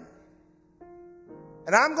friend.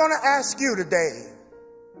 And I'm going to ask you today,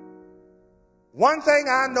 one thing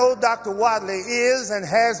I know Dr. Watley is and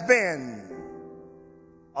has been,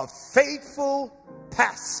 a faithful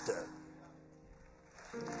pastor.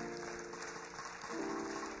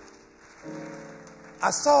 I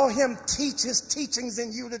saw him teach his teachings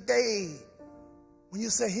in you today. When you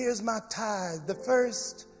say, here's my tithe, the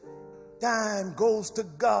first dime goes to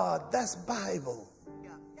God. That's Bible.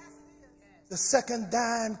 The second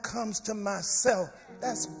dime comes to myself.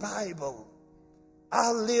 That's Bible.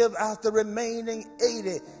 I'll live out the remaining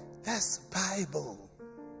 80. That's Bible.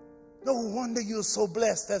 No wonder you're so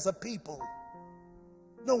blessed as a people.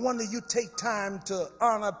 No wonder you take time to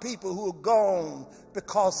honor people who are gone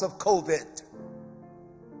because of COVID.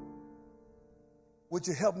 Would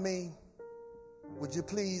you help me? Would you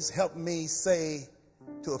please help me say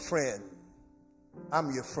to a friend,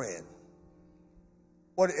 I'm your friend.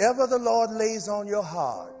 Whatever the Lord lays on your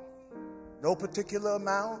heart, no particular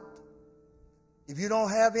amount. If you don't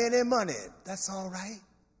have any money, that's all right.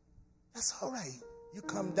 That's all right. You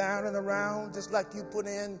come down and around just like you put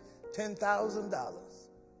in $10,000.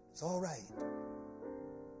 It's all right.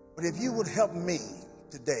 But if you would help me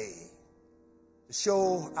today to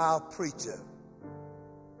show our preacher,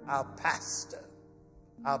 our pastor,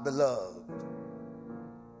 our beloved,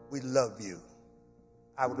 we love you,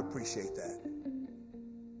 I would appreciate that.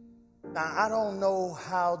 Now, I don't know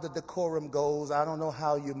how the decorum goes. I don't know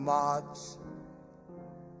how you march.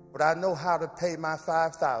 But I know how to pay my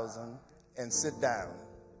 $5,000 and sit down.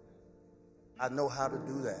 I know how to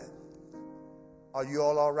do that. Are you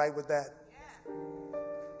all right with that? Yeah.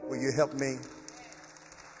 Will you help me?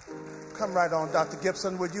 Come right on, Dr.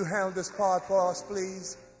 Gibson. Would you handle this part for us,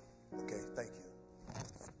 please? Okay, thank you.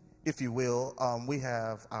 If you will, we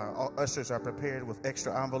have our ushers are prepared with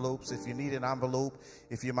extra envelopes. If you need an envelope,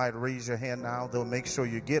 if you might raise your hand now, they'll make sure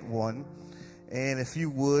you get one. And if you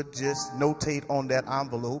would just notate on that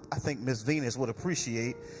envelope, I think Ms. Venus would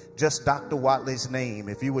appreciate just Dr. Watley's name.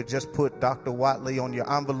 If you would just put Dr. Watley on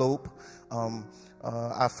your envelope,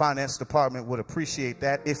 our finance department would appreciate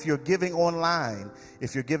that. If you're giving online,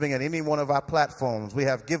 if you're giving at any one of our platforms, we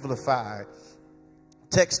have Givelify,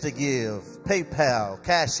 Text to Give, PayPal,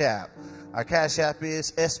 Cash App. Our Cash App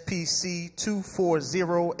is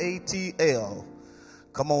SPC240ATL.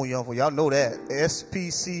 Come on, young, y'all know that.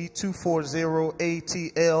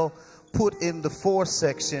 SPC240ATL. Put in the for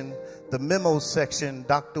section, the memo section,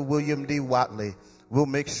 Dr. William D. Watley. We'll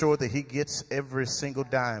make sure that he gets every single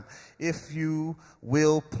dime. If you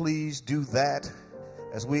will, please do that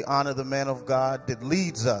as we honor the man of God that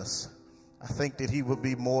leads us. I think that he would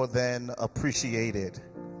be more than appreciated.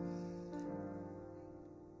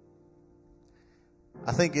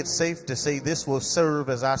 I think it's safe to say this will serve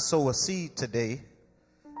as I sow a seed today.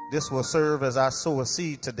 This will serve as I sow a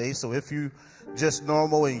seed today. So if you just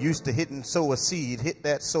normal and used to hitting sow a seed, hit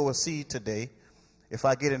that sow a seed today. If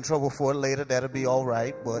I get in trouble for it later, that'll be all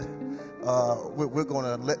right. But we're going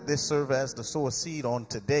to let this serve as the sow a seed on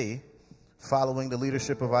today, following the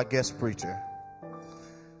leadership of our guest preacher.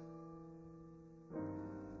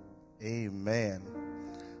 Amen.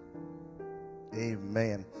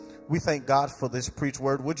 Amen. We thank God for this preached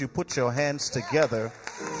word. Would you put your hands together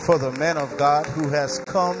for the man of God who has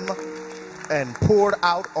come and poured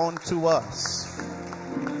out onto us?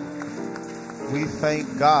 We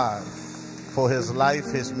thank God for his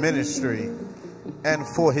life, his ministry, and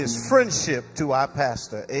for his friendship to our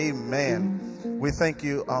pastor. Amen. We thank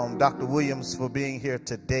you, Dr. Williams, for being here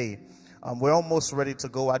today. We're almost ready to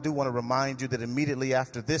go. I do want to remind you that immediately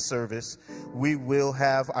after this service, we will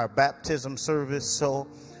have our baptism service. So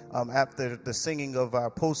after the singing of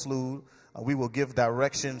our postlude, we will give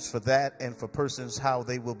directions for that and for persons how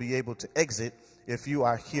they will be able to exit if you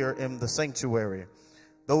are here in the sanctuary.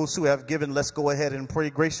 Those who have given, let's go ahead and pray.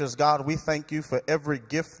 Gracious God, we thank you for every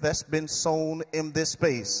gift that's been sown in this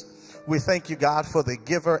space. We thank you, God, for the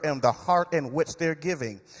giver and the heart in which they're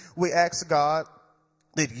giving. We ask, God,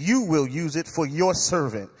 that you will use it for your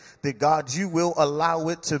servant, that God, you will allow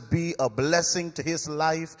it to be a blessing to his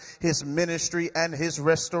life, his ministry, and his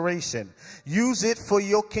restoration. Use it for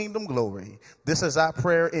your kingdom glory. This is our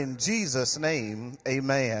prayer in Jesus' name.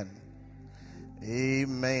 Amen.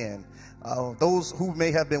 Amen. Those who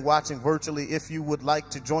may have been watching virtually, if you would like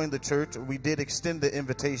to join the church, we did extend the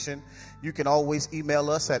invitation. You can always email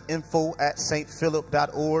us at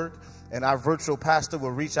info@stphilip.org. and our virtual pastor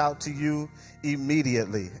will reach out to you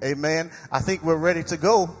immediately. Amen. I think we're ready to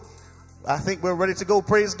go.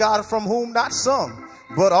 Praise God, from whom not some,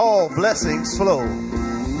 but all blessings flow.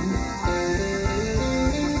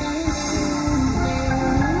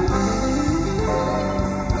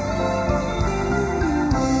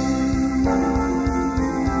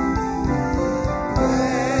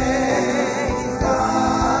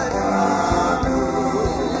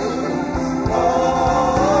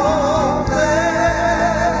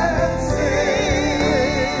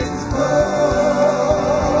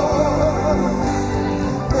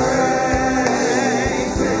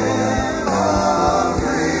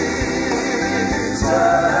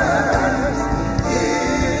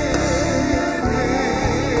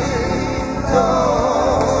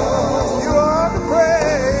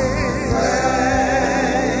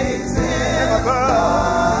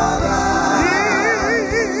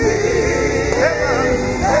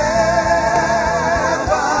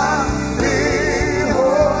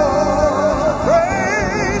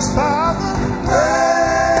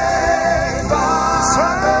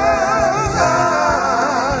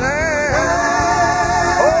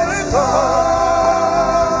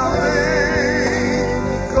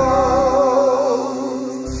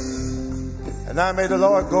 May the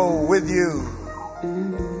Lord go with you.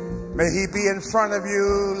 May he be in front of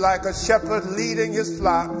you like a shepherd leading his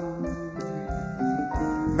flock.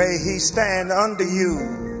 May he stand under you.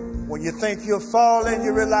 When you think you're falling,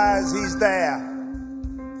 you realize he's there.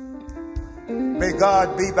 May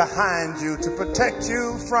God be behind you to protect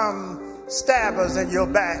you from stabbers in your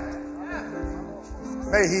back.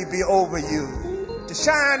 May he be over you to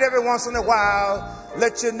shine every once in a while,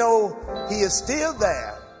 let you know he is still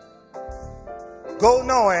there. Go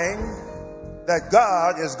knowing that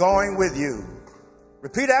God is going with you.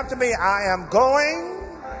 Repeat after me. I am going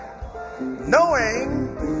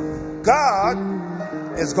knowing God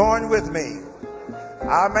is going with me.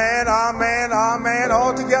 Amen, amen, amen.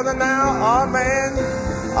 All together now. Amen,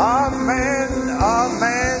 amen,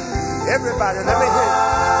 amen. Everybody, let me hear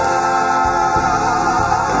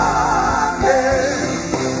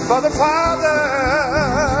it. For the Father.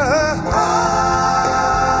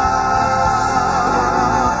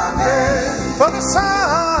 For the Son,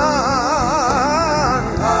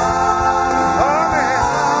 amen.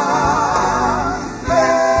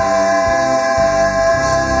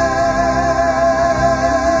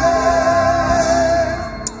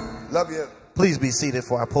 Love you. Please be seated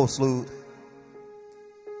for our postlude.